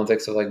 in the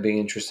context of like being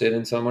interested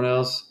in someone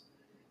else,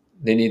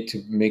 they need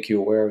to make you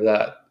aware of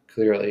that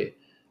clearly.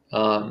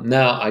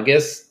 Now, I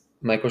guess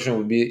my question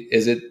would be: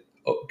 is it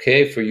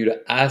okay for you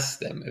to ask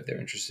them if they're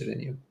interested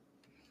in you?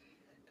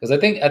 Because I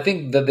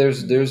think that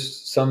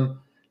there's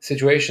some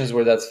situations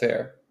where that's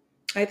fair.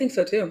 I think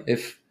so too.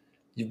 If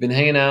you've been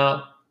hanging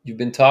out, you've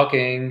been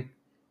talking,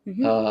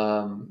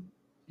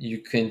 you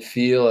can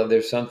feel that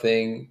there's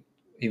something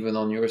even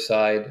on your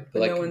side.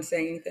 But like, no one's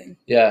saying anything.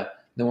 Yeah,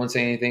 no one's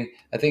saying anything.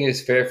 I think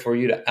it's fair for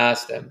you to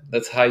ask them.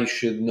 That's how you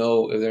should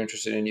know if they're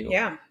interested in you.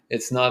 Yeah.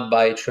 It's not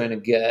by trying to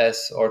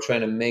guess or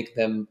trying to make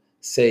them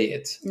say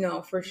it.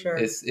 No, for sure.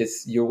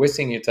 It's you're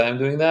wasting your time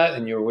doing that,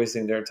 and you're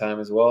wasting their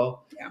time as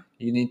well. Yeah.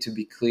 You need to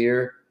be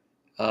clear.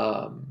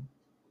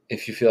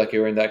 If you feel like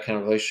you're in that kind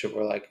of relationship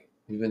where like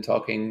we've been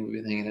talking,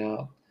 we've been hanging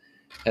out,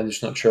 and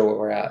just not sure where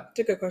we're at. It's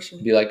a good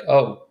question. Be like,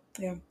 oh,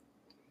 yeah,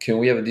 can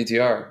we have a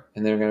DTR?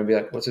 And they're going to be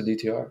like, what's a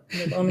DTR?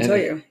 Let me tell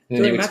you.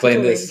 And then you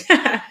explain this.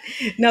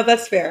 No,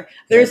 that's fair.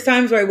 There's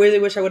times where I really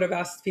wish I would have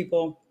asked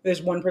people.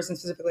 There's one person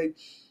specifically,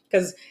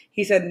 because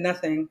he said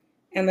nothing.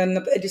 And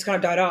then it just kind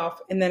of died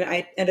off. And then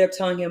I ended up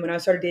telling him when I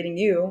started dating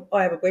you, oh,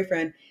 I have a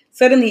boyfriend.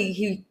 Suddenly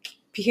he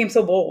became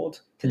so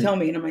bold to tell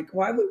me. And I'm like,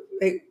 why would,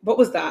 like, what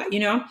was that? You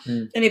know?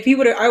 And if he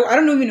would have, I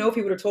don't even know if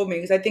he would have told me,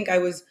 because I think I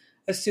was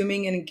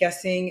assuming and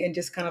guessing and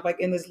just kind of like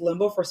in this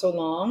limbo for so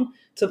long,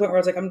 to the point where I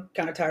was like, I'm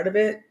kind of tired of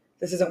it.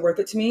 This isn't worth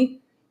it to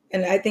me.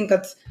 And I think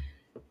that's,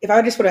 if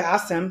I just would have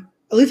asked him,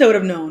 at least I would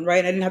have known, right?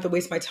 And I didn't have to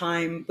waste my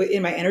time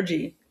in my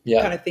energy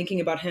kind of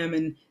thinking about him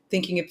and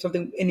thinking if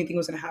anything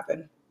was going to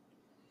happen.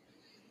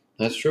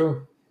 That's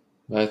true.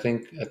 I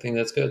think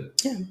that's good.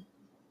 Yeah.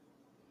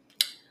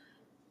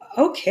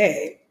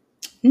 Okay.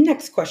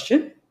 Next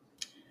question.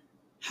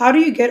 How do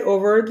you get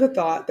over the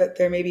thought that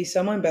there may be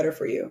someone better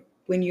for you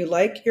when you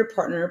like your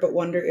partner but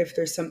wonder if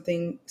there's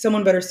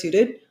someone better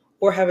suited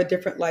or have a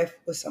different life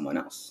with someone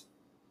else?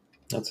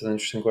 That's an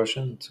interesting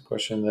question. It's a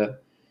question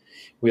that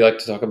we like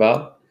to talk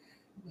about,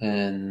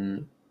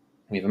 and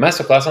we have a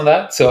masterclass on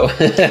that. So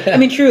I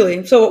mean,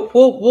 truly. So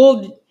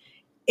we'll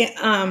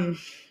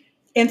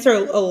answer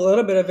a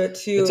little bit of it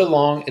too. It's a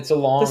long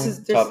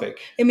topic.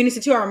 I mean, it's a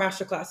 2-hour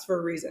masterclass for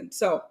a reason.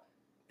 So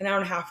an hour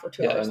and a half or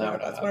 2 hours,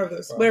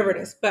 whatever it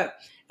is. But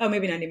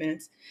maybe 90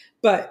 minutes.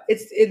 But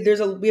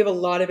we have a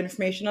lot of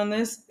information on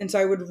this, and so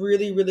I would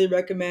really, really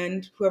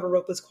recommend whoever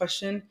wrote this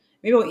question.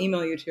 Maybe I'll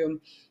email you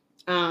too.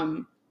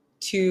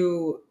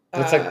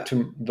 It's like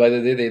by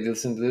the day they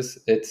listen to this,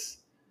 it's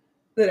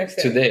the next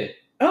day. Today.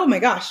 Oh my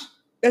gosh,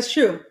 that's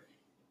true.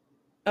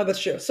 Oh,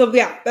 that's true. So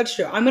yeah, that's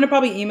true. I'm gonna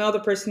probably email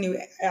the person who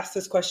asked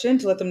this question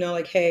to let them know,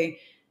 like, hey,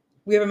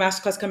 we have a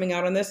masterclass coming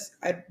out on this.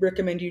 I'd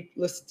recommend you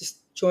just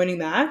joining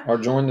that, or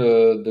join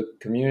the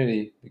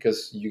community,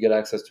 because you get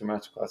access to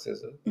masterclasses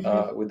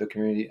with the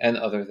community and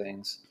other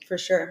things. For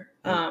sure.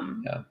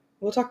 Yeah.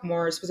 We'll talk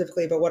more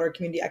specifically about what our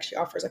community actually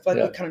offers. I feel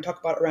like we kind of talk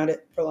about around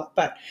it for a lot,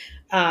 but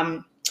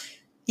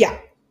yeah.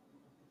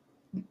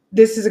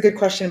 This is a good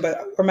question, but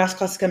our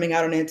masterclass is coming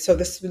out on it, so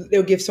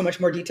it'll give so much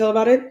more detail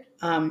about it,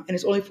 and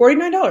it's only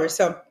 $49.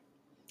 So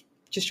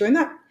just join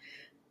that.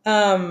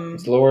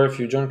 It's lower if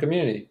you join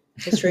community.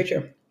 That's very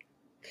true.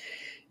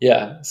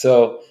 Yeah.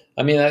 So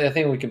I mean, I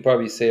think we can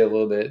probably say a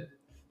little bit,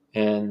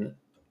 and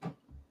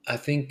I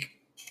think,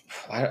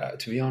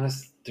 to be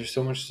honest, there's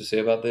so much to say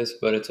about this,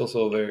 but it's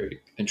also a very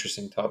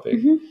interesting topic.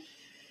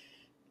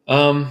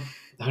 How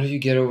do you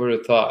get over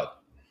the thought?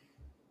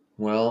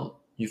 Well,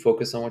 you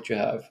focus on what you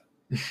have.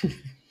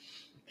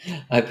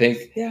 I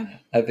think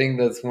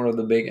that's one of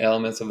the big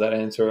elements of that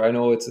answer. I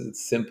know it's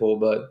simple,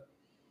 but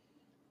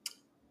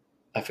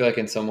I feel like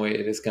in some way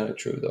it is kind of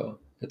true, though.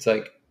 It's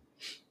like,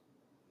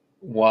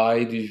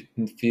 why do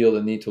you feel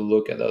the need to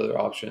look at other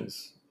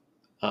options?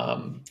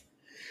 Oh,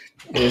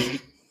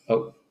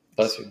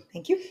 bless you.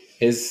 Thank you.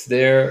 Is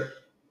there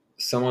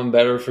someone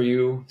better for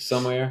you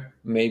somewhere?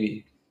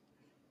 Maybe.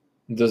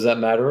 Does that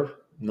matter?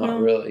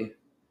 Not really.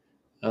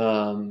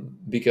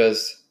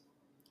 Because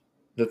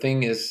the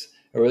thing is,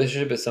 a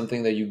relationship is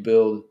something that you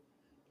build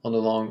on the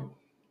long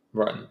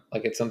run.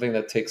 Like, it's something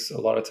that takes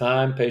a lot of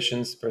time,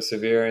 patience,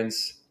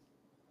 perseverance.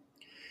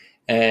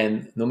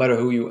 And no matter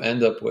who you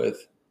end up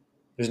with,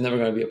 there's never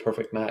going to be a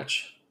perfect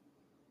match.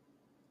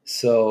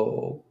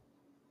 So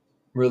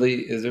really,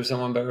 is there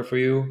someone better for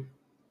you?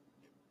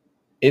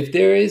 If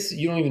there is,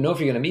 you don't even know if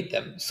you're going to meet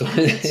them. So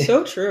it's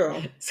so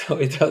true. So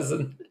it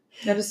doesn't.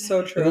 That is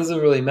so true. It doesn't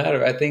really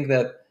matter. I think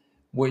that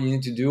what you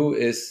need to do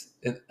is,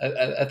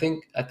 I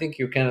think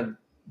you're kind of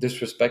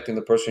disrespecting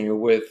the person you're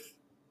with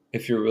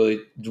if you really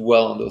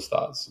dwell on those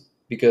thoughts,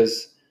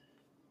 because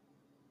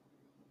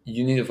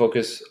you need to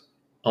focus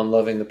on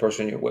loving the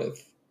person you're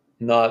with,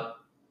 not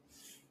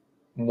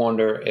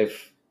wonder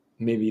if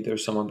maybe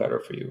there's someone better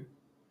for you.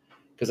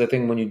 Because I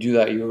think when you do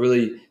that, you're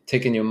really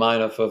taking your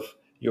mind off of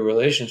your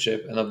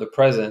relationship and of the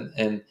present,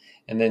 and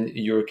then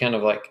you're kind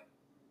of like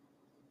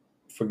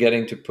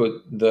forgetting to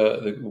put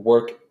the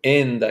work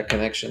in that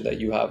connection that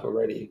you have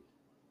already,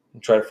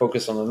 and try to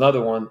focus on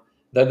another one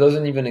that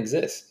doesn't even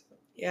exist.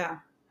 Yeah.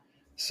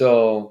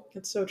 So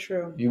that's so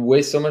true. You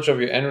waste so much of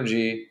your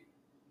energy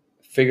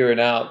figuring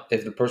out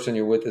if the person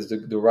you're with is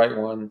the right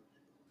one,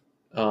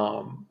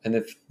 and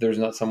if there's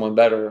not someone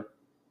better.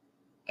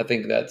 I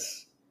think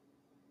that's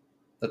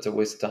a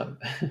waste of time.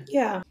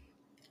 Yeah,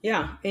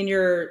 and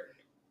you're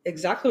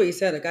exactly what you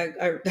said. Like,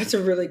 I that's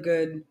a really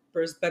good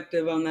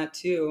perspective on that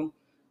too.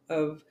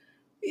 Of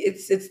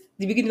it's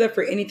we can do that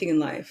for anything in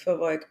life. Of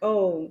like,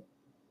 oh,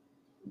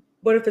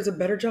 what if there's a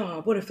better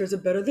job? What if there's a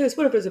better this?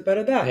 What if there's a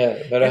better that?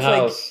 Yeah, better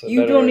house. Like,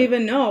 you don't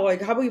even know.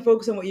 Like, how about you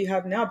focus on what you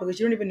have now? Because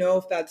you don't even know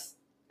if that's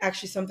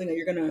actually something that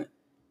you're gonna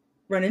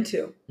run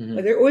into. Mm-hmm.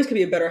 Like, there always could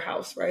be a better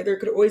house, right? There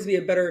could always be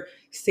a better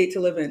state to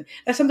live in.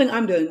 That's something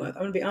I'm dealing with.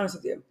 I'm gonna be honest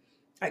with you.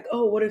 Like,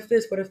 oh, what if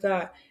this? What if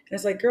that? And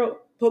it's like, girl,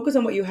 focus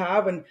on what you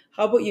have, and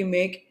how about you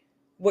make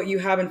what you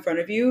have in front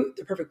of you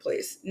the perfect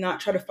place,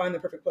 not try to find the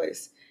perfect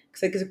place.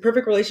 Because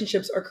perfect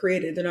relationships are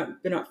created;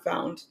 they're not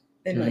found.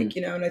 And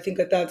mm-hmm. And I think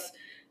that's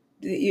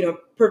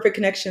perfect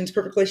connections,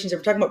 perfect relationships.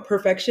 We're talking about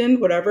perfection,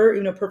 whatever.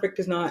 Perfect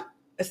is not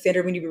a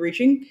standard we need to be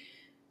reaching.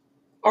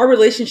 our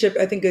relationship,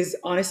 I think, is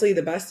honestly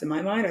the best in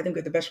my mind. I think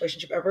we're the best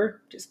relationship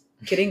ever. Just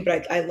kidding,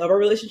 but I love our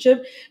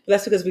relationship. But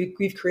that's because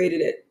we've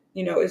created it.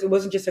 You know, it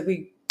wasn't just like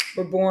we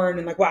were born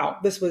and like, wow,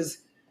 this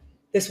was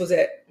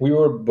it. We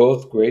were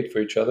both great for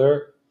each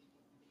other,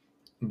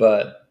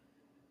 but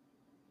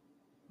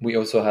we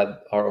also had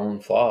our own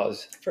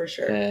flaws, For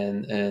sure.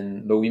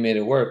 but we made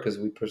it work because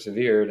we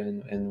persevered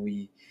and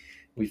we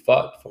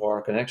fought for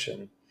our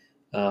connection.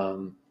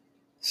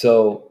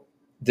 So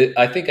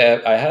I think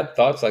I had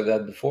thoughts like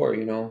that before,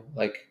 you know,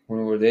 like when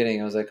we were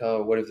dating, I was like,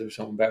 oh, what if there's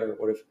someone better?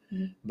 What if?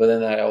 Mhm. But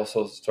then I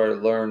also started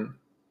to learn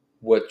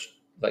what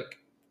like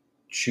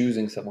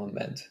choosing someone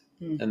meant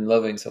and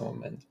loving someone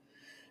meant.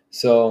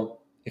 So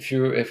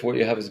if what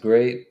you have is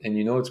great and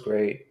you know it's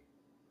great,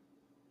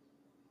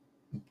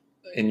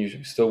 and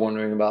you're still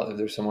wondering about if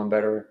there's someone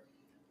better,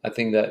 I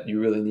think that you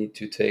really need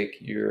to take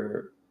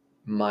your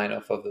mind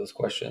off of those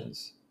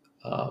questions,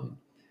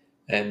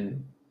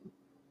 and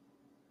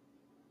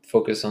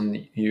focus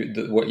on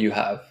what you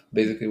have.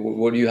 Basically,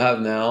 what do you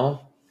have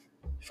now?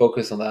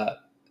 Focus on that,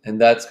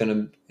 and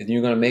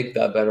you're gonna make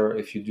that better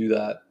if you do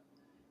that,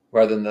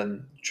 rather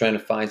than trying to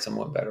find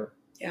someone better.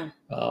 Yeah.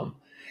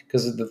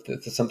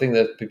 Because something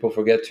that people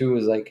forget too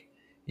is like,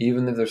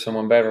 even if there's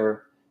someone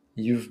better,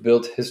 you've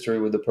built history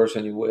with the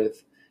person you're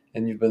with,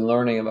 and you've been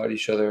learning about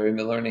each other. You've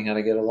been learning how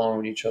to get along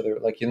with each other.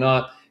 Like, you're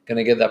not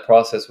gonna get that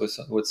process with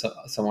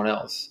someone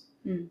else.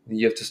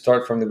 You have to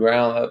start from the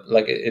ground up.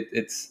 Like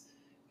it's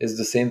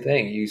the same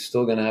thing. You're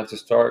still gonna have to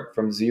start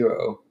from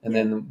zero, and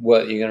then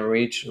what? You're gonna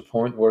reach a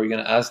point where you're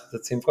gonna ask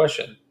that same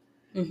question.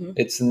 Mm-hmm.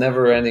 It's a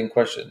never-ending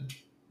question,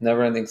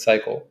 never-ending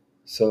cycle.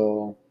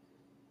 So,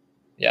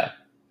 yeah.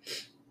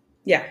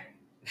 Yeah.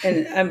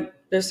 And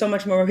there's so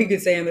much more we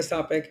could say on this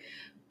topic,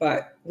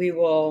 but we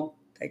will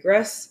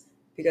digress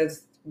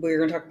because we're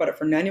going to talk about it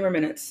for 90 more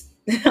minutes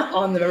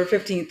on November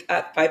 15th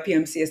at 5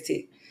 p.m.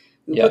 CST.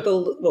 We'll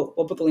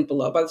put the link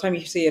below. By the time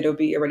you see it, it'll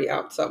be already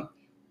out. So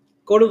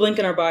go to the link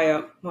in our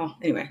bio. Well,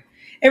 anyway,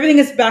 everything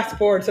is back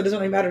forward, so it doesn't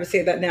really matter to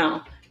say that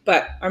now.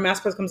 But our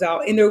Masterclass comes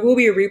out, and there will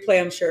be a replay,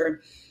 I'm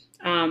sure.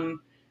 I mean,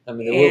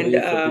 there will be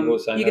for people who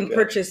sign you up. can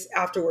purchase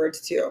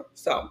afterwards too.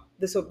 So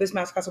this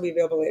Masterclass will be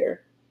available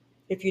later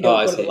if you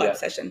don't go to the live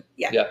session.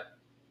 Yeah.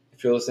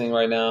 If you're listening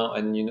right now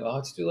and you know, oh,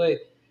 it's too late,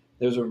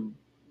 there's a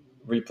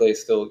replay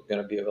still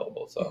going to be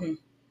available. So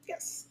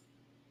yes,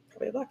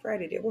 probably a Black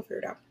Friday deal. We'll figure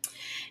it out.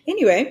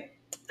 Anyway,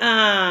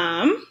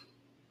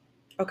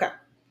 okay.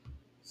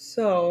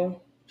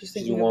 So just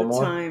thinking of the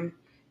time,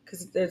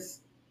 because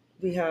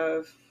we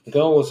have. We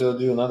can also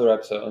do another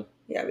episode.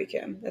 Yeah, we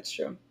can. That's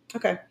true.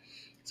 Okay,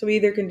 so we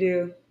either can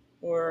do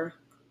or.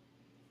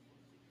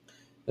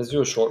 Let's do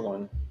a short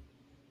one.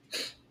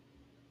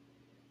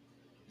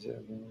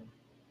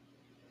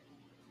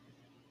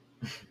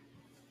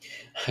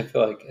 I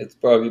feel like it's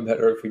probably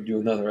better if we do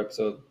another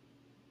episode.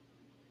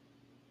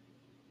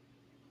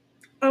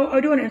 Oh, I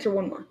do want to answer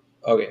one more.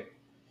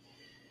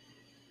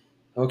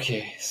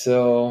 Okay,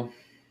 so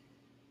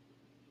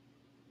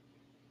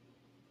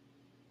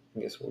I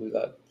guess we'll do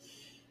that.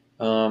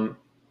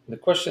 The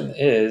question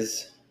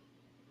is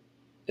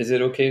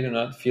it okay to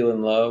not feel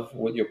in love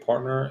with your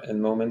partner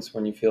in moments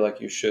when you feel like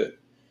you should?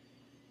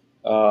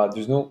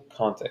 There's no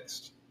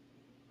context.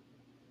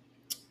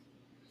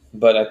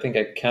 But I think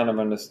I kind of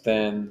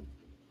understand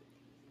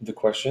the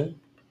question.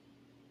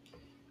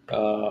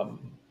 Do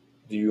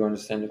you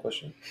understand the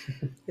question?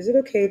 Is it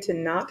okay to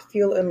not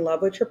feel in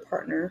love with your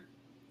partner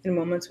in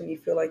moments when you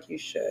feel like you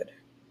should?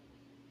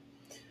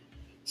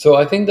 So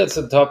I think that's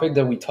a topic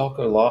that we talk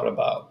a lot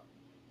about.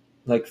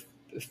 Like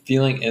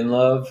feeling in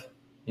love,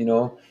 you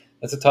know,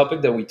 that's a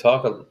topic that we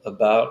talk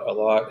about a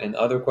lot in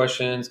other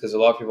questions, because a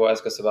lot of people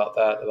ask us about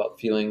that, about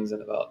feelings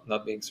and about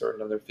not being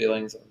certain of their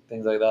feelings and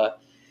things like that.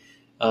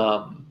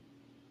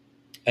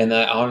 And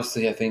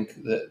I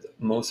think that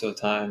most of the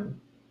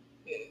time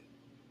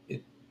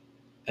it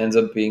ends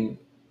up being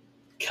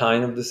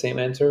kind of the same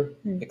answer,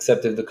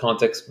 except if the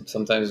context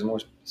sometimes is more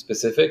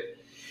specific.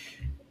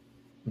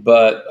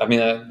 But I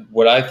mean,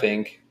 what I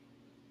think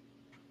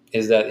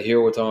is that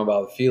here we're talking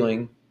about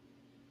feeling,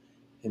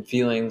 and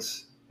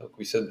feelings, like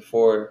we said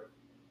before,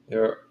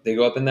 they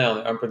go up and down,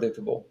 they're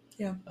unpredictable.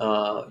 Yeah.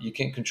 You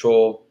can't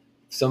control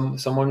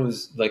someone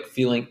who's like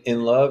feeling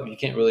in love. You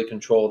can't really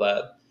control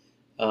that.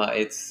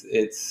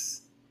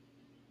 It's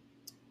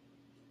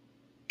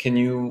can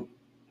you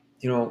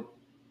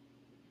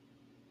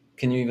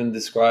even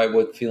describe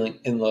what feeling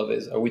in love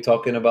is? Are we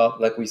talking about,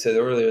 like we said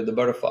earlier, the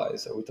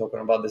butterflies? Are we talking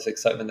about this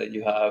excitement that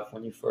you have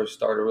when you first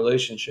start a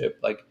relationship?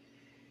 Like,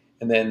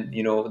 and then,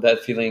 that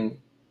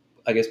feeling,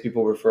 I guess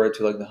people refer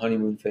to like the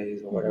honeymoon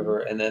phase or whatever,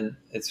 and then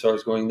it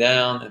starts going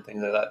down and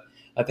things like that.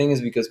 I think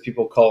it's because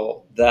people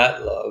call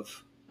that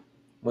love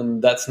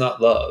when that's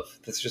not love.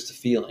 That's just a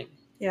feeling.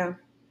 Yeah.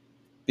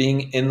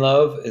 Being in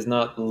love is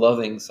not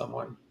loving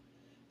someone.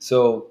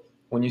 So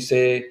when you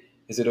say,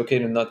 is it okay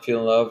to not feel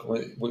in love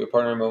with your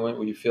partner in a moment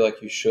where you feel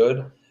like you should?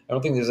 I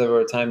don't think there's ever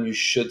a time you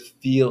should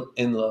feel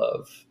in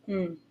love.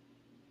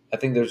 I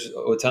think there's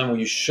a time where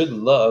you should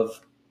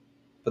love,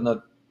 but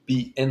not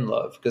be in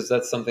love, because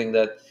that's something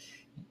that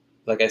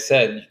like I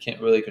said, you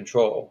can't really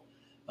control.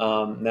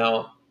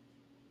 Now,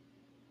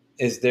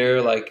 is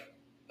there like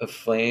a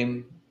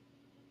flame?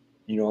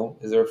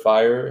 Is there a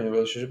fire in a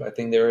relationship? I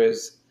think there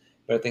is,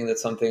 but I think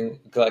that's something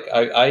like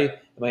I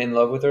am I in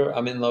love with her?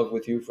 I'm in love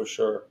with you for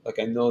sure. Like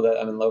I know that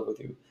I'm in love with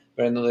you,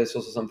 but I know that it's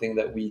also something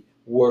that we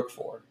work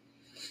for.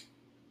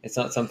 It's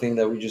not something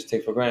that we just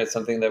take for granted. It's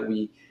something that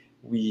we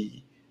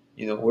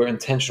we're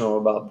intentional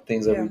about the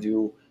things that we Yeah.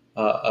 do.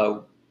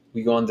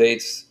 We go on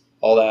dates,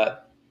 all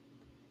that.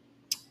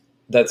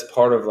 That's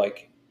part of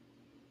like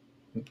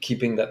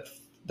keeping that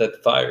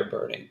fire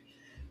burning.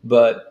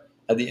 But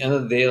at the end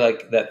of the day,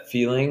 like that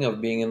feeling of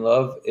being in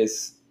love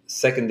is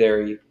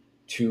secondary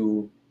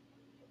to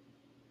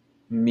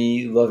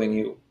me loving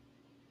you.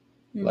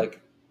 Mm.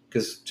 Like,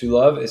 because to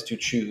love is to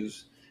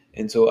choose.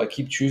 And so I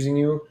keep choosing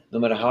you no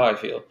matter how I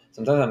feel.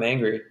 Sometimes I'm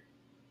angry,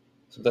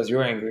 sometimes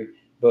you're angry,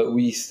 but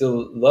we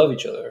still love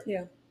each other.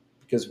 Yeah.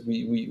 Because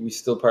we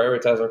still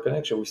prioritize our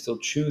connection. We still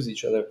choose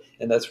each other.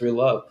 And that's real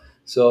love.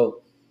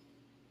 So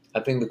I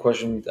think the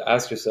question to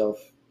ask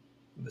yourself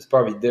is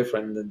probably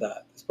different than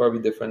that. It's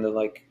probably different than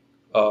like,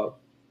 uh,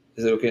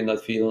 is it okay to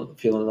not feel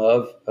in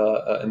love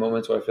in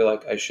moments where I feel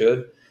like I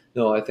should?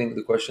 No, I think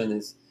the question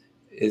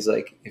is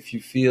like if you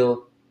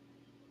feel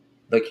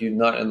like you're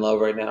not in love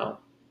right now,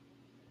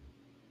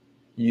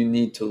 you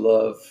need to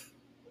love.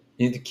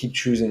 You need to keep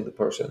choosing the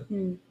person,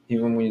 Mm.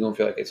 even when you don't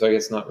feel like it. So I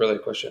guess not really a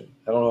question.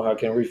 I don't know how I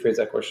can rephrase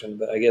that question,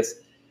 but I guess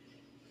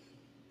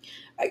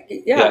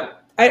yeah.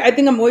 I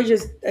think I'm always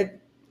just. I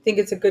think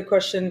it's a good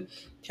question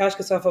to ask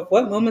yourself of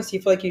what moments do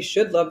you feel like you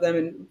should love them,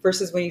 and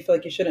versus when you feel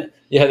like you shouldn't.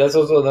 Yeah, that's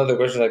also another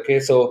question. Okay,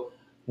 so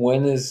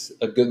when is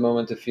a good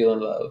moment to feel in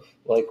love?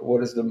 Like,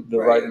 what is the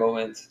right Right.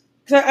 moment?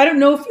 Because I don't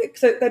know if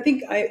because I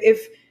think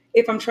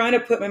if I'm trying to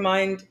put my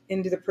mind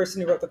into the person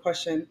who wrote the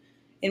question,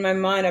 in my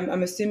mind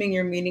I'm assuming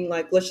you're meaning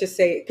like let's just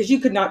say because you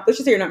could not let's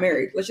just say you're not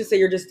married. Let's just say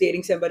you're just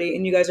dating somebody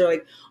and you guys are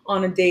like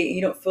on a date and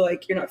you don't feel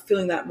like you're not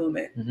feeling that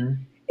moment. Mm-hmm.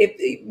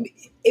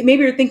 If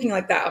maybe you're thinking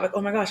like that, I'm like,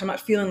 oh my gosh, I'm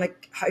not feeling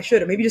like I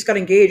should, or maybe you just got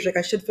engaged, like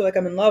I should feel like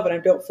I'm in love and I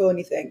don't feel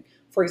anything.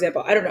 For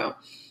example, I don't know.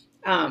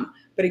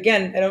 But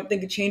again, I don't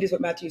think it changes what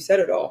Matthew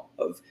said at all.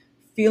 Of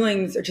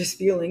feelings are just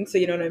feelings, so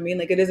you know what I mean.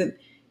 Like it isn't.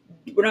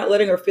 We're not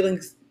letting our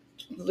feelings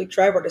like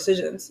drive our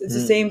decisions. It's the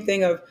Mm-hmm. same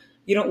thing of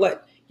you don't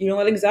let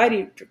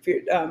anxiety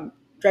drive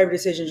your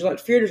decisions. You don't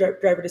let fear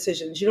drive your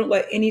decisions. You don't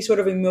let any sort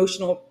of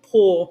emotional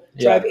pull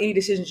drive Yeah. any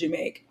decisions you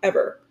make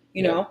ever.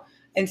 You Yeah. know.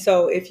 And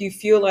so if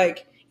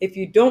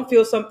you don't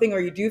feel something or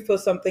you do feel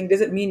something,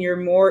 doesn't mean you're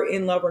more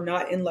in love or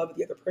not in love with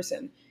the other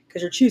person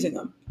because you're choosing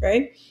them,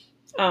 right?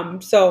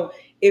 So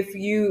if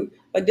you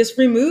like just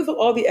remove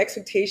all the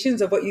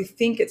expectations of what you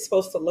think it's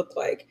supposed to look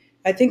like,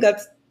 I think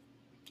that's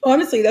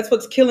honestly that's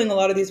what's killing a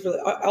lot of these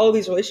all of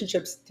these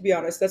relationships. To be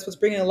honest, that's what's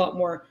bringing a lot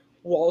more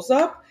walls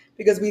up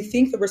because we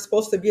think that we're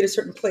supposed to be at a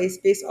certain place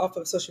based off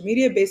of social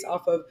media, based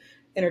off of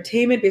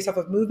entertainment, based off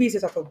of movies,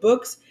 based off of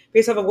books,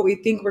 based off of what we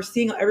think we're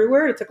seeing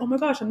everywhere. It's like, oh my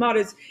gosh, I'm not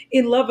as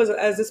in love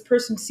as this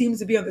person seems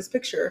to be on this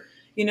picture,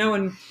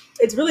 and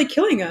it's really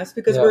killing us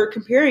because Yeah. we're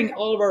comparing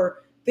all of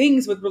our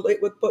things with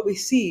what we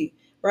see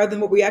rather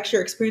than what we actually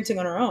are experiencing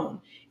on our own.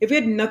 If we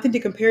had nothing to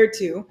compare it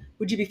to,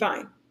 would you be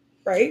fine?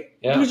 Right?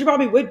 Yeah. Because you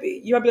probably would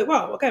be. You might be like,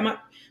 wow, okay, I'm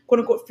not quote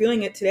unquote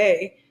feeling it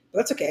today, but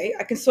that's okay.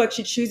 I can still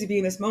actually choose to be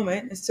in this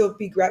moment and still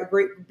be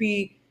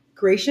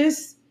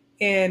gracious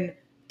and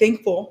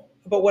thankful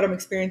about what I'm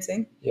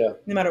experiencing, Yeah.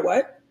 no matter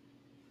what.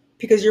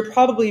 Because you're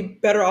probably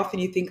better off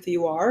than you think that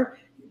you are,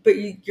 but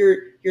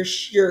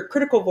your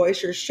critical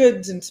voice, your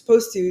shoulds and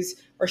supposed tos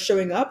are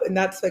showing up, and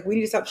that's like we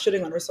need to stop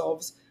shitting on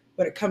ourselves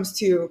when it comes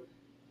to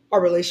our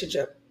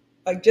relationship.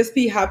 Like, just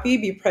be happy,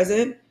 be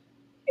present,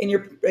 and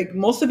you're like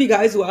most of you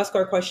guys who ask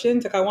our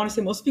questions, like I want to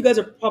say most of you guys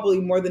are probably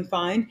more than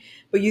fine,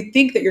 but you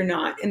think that you're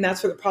not, and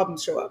that's where the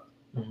problems show up.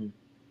 Mm-hmm.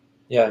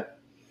 Yeah.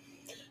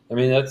 I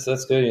mean,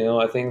 that's good.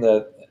 I think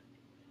that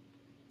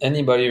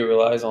anybody who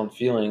relies on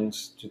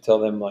feelings to tell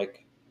them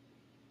like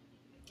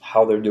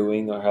how they're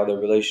doing or how their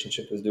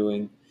relationship is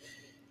doing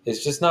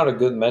is just not a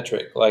good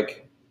metric.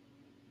 Like,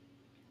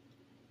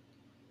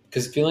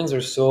 because feelings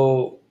are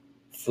so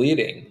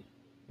fleeting.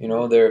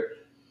 They're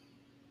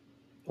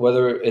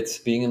whether it's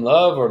being in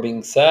love or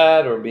being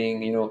sad or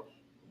being,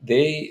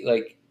 they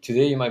like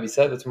today you might be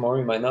sad, but tomorrow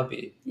you might not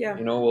be. Yeah.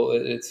 Well,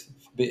 it's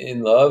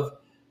in love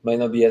might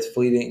not be as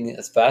fleeting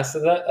as fast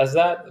as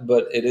that,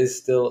 but it is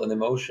still an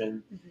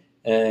emotion, Mm-hmm.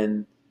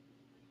 and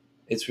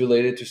it's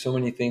related to so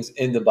many things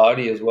in the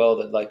body as well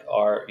that like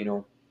are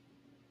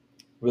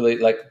really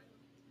like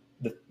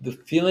the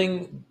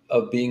feeling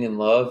of being in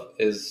love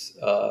is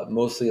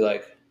mostly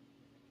like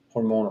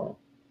hormonal,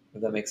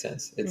 if that makes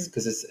sense. It's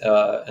because it's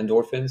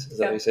endorphins, is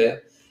that what you say? Yeah.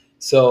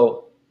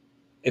 So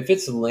if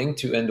it's linked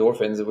to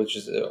endorphins, which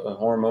is a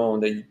hormone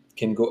that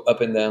can go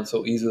up and down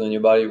so easily in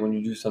your body when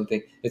you do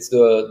something, it's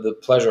the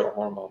pleasure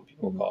hormone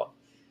people Mm-hmm. call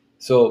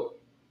it. So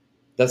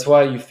that's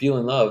why you feel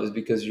in love, is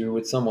because you're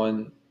with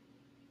someone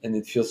and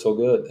it feels so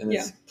good and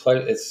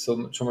it's so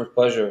much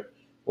pleasure.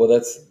 Well,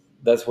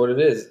 that's what it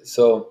is.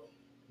 So,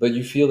 but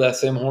you feel that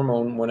same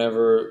hormone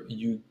whenever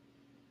you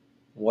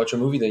watch a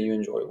movie that you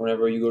enjoy.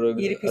 Whenever you go to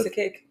Eat a piece of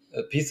cake.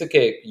 a piece of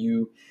cake,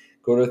 you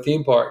go to a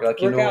theme park, like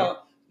Work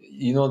out.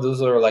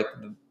 those are like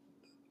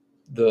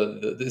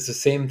the it's the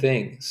same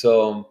thing.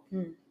 So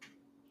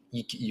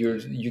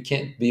you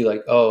can't be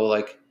like, oh,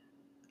 like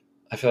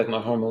I feel like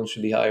my hormones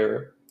should be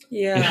higher.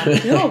 Yeah.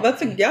 No,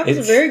 that's a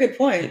very good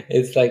point.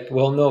 It's like,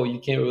 well, no, you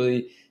can't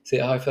really say,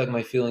 oh, I feel like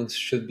my feelings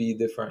should be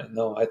different.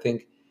 No, I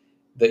think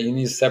that you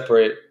need to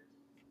separate.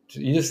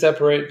 You just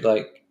separate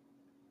like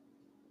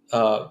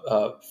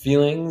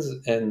feelings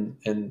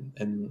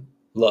and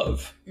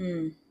love.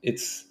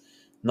 It's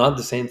not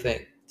the same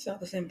thing. It's not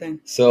the same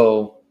thing.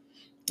 So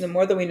the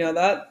more that we know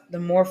that, the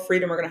more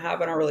freedom we're going to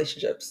have in our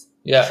relationships.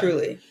 Yeah,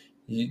 truly.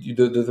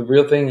 The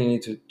real thing you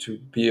need to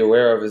be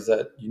aware of is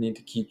that you need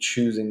to keep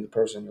choosing the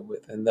person you're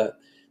with, and that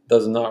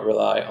does not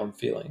rely on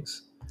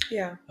feelings.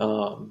 Yeah.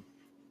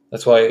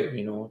 That's why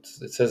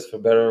it says for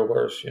better or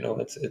worse. It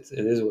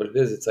is what it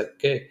is. It's like,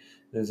 okay,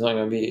 there's not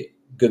going to be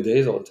good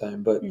days all the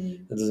time, but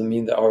that doesn't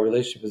mean that our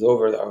relationship is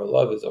over, that our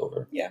love is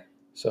over. Yeah.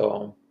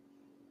 So,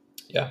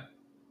 yeah.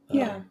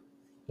 Yeah.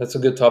 That's a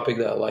good topic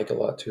that I like a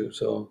lot too.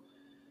 So,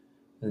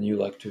 and you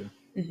like too.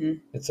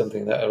 It's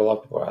something that a lot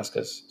of people ask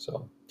us.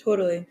 So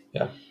totally.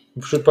 Yeah,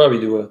 we should probably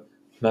do a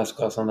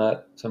masterclass on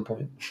that at some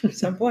point. At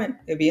some point,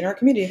 it'd be in our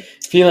community.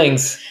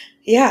 Feelings.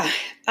 Yeah.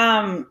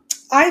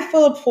 I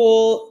feel a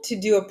pull to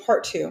do a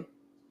part 2.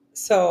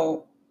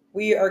 So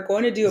we are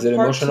going to do is a it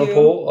part emotional 2.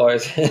 Pull or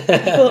is I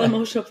feel an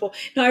emotional pull.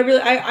 No,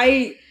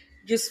 I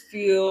just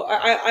feel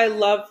I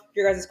love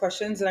your guys'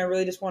 questions, and I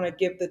really just want to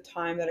give the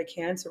time that I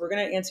can. So we're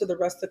going to answer the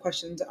rest of the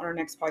questions on our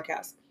next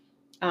podcast.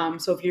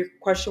 So if your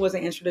question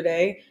wasn't answered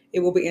today, it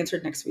will be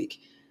answered next week.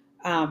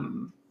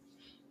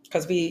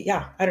 Because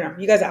I don't know.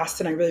 You guys asked,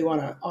 and I really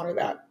want to honor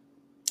that.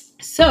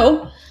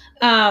 So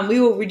we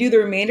will redo the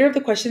remainder of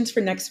the questions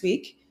for next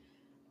week.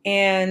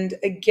 And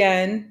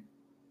again,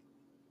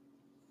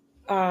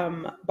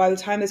 by the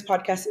time this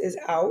podcast is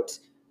out,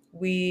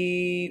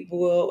 we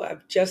will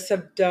have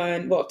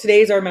done, well,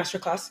 today is our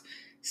masterclass.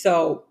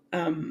 So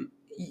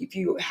if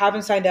you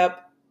haven't signed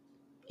up,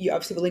 you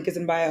obviously the link is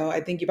in bio.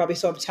 I think you probably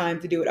still have time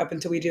to do it up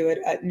until we do it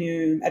at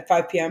noon at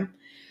 5 p.m.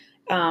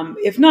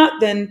 If not,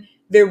 then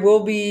there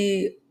will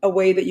be a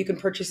way that you can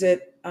purchase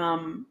it,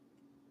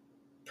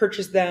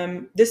 purchase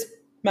them, this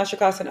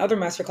masterclass and other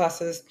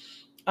masterclasses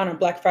on a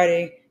Black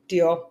Friday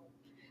deal,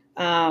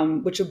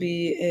 which will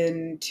be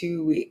in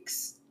 2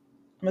 weeks.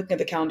 I'm looking at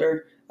the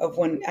calendar of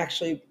when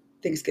actually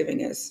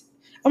Thanksgiving is.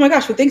 Oh my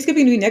gosh, would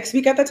Thanksgiving be next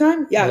week at that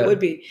time? Yeah, it would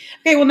be.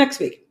 Okay, well,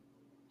 next week.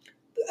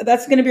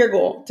 That's going to be our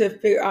goal,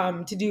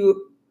 to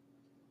do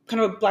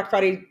kind of a Black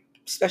Friday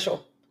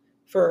special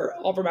for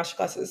all of our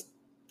masterclasses.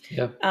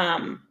 Yeah.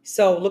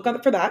 So look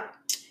out for that.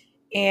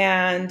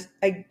 And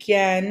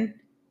again,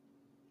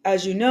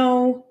 as you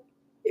know,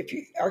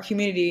 our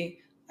community,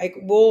 like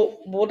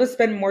we'll just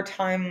spend more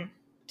time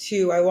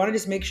to. I want to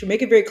just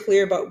make it very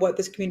clear about what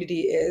this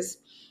community is,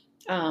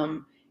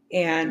 and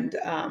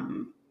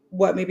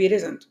what maybe it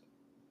isn't.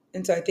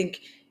 And so I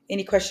think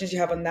any questions you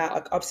have on that,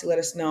 like obviously let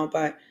us know.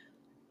 But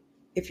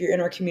if you're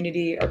in our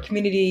community,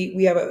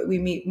 we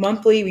meet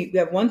monthly. We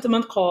have once a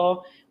month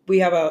call. We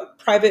have a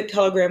private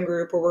Telegram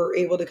group where we're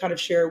able to kind of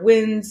share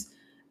wins,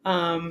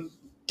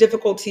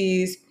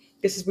 difficulties.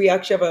 We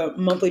actually have a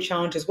monthly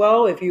challenge as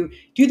well. If you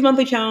do the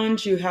monthly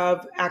challenge, you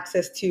have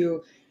access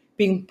to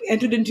being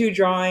entered into a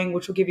drawing,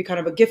 which will give you kind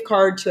of a gift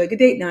card to like a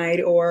date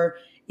night, or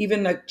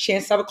even a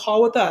chance to have a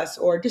call with us,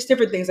 or just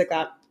different things like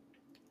that.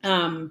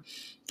 And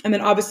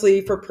then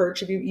obviously for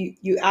Perch, if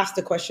you ask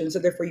the questions, so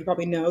therefore you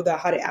probably know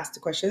how to ask the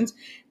questions,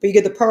 but you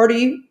get the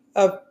priority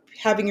of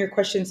having your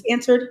questions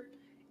answered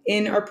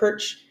in our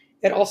Perch.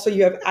 And also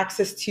you have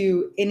access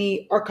to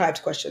any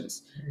archived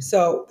questions.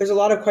 So there's a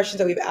lot of questions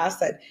that we've asked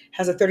that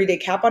has a 30-day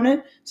cap on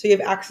it. So you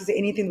have access to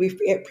anything we've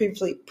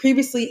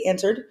previously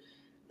answered.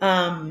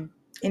 And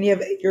you have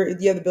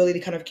the ability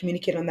to kind of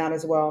communicate on that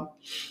as well.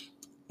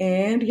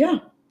 And yeah,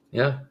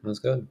 that's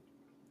good.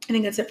 I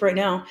think that's it for right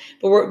now.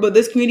 But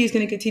this community is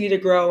going to continue to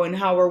grow, and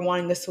how we're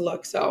wanting this to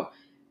look. So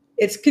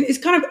it's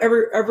kind of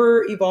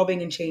ever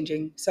evolving and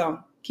changing. So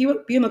be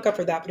on the lookout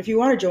for that. But if you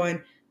want to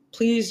join,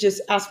 please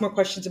just ask more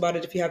questions about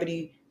it if you have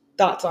any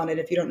thoughts on it,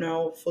 if you don't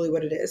know fully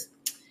what it is.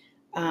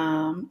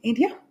 And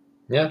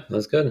yeah,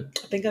 that's good.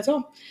 I think that's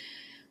all.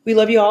 We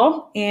love you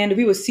all, and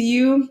we will see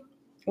you.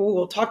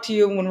 We'll talk to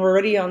you when we're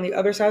ready on the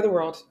other side of the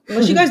world.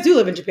 Unless you guys do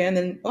live in Japan,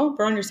 then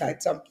we're on your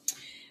side. So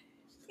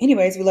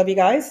anyways, we love you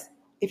guys.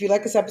 If you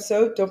like this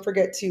episode, don't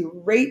forget to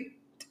rate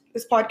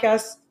this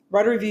podcast,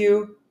 write a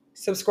review,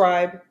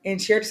 subscribe, and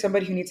share it to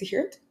somebody who needs to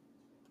hear it.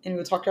 And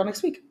we'll talk to y'all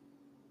next week.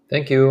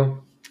 Thank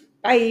you.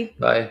 Bye.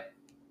 Bye.